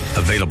Cost.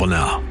 Available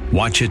now.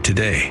 Watch it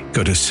today.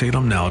 Go to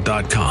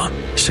salemnow.com.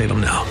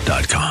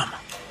 salemnow.com.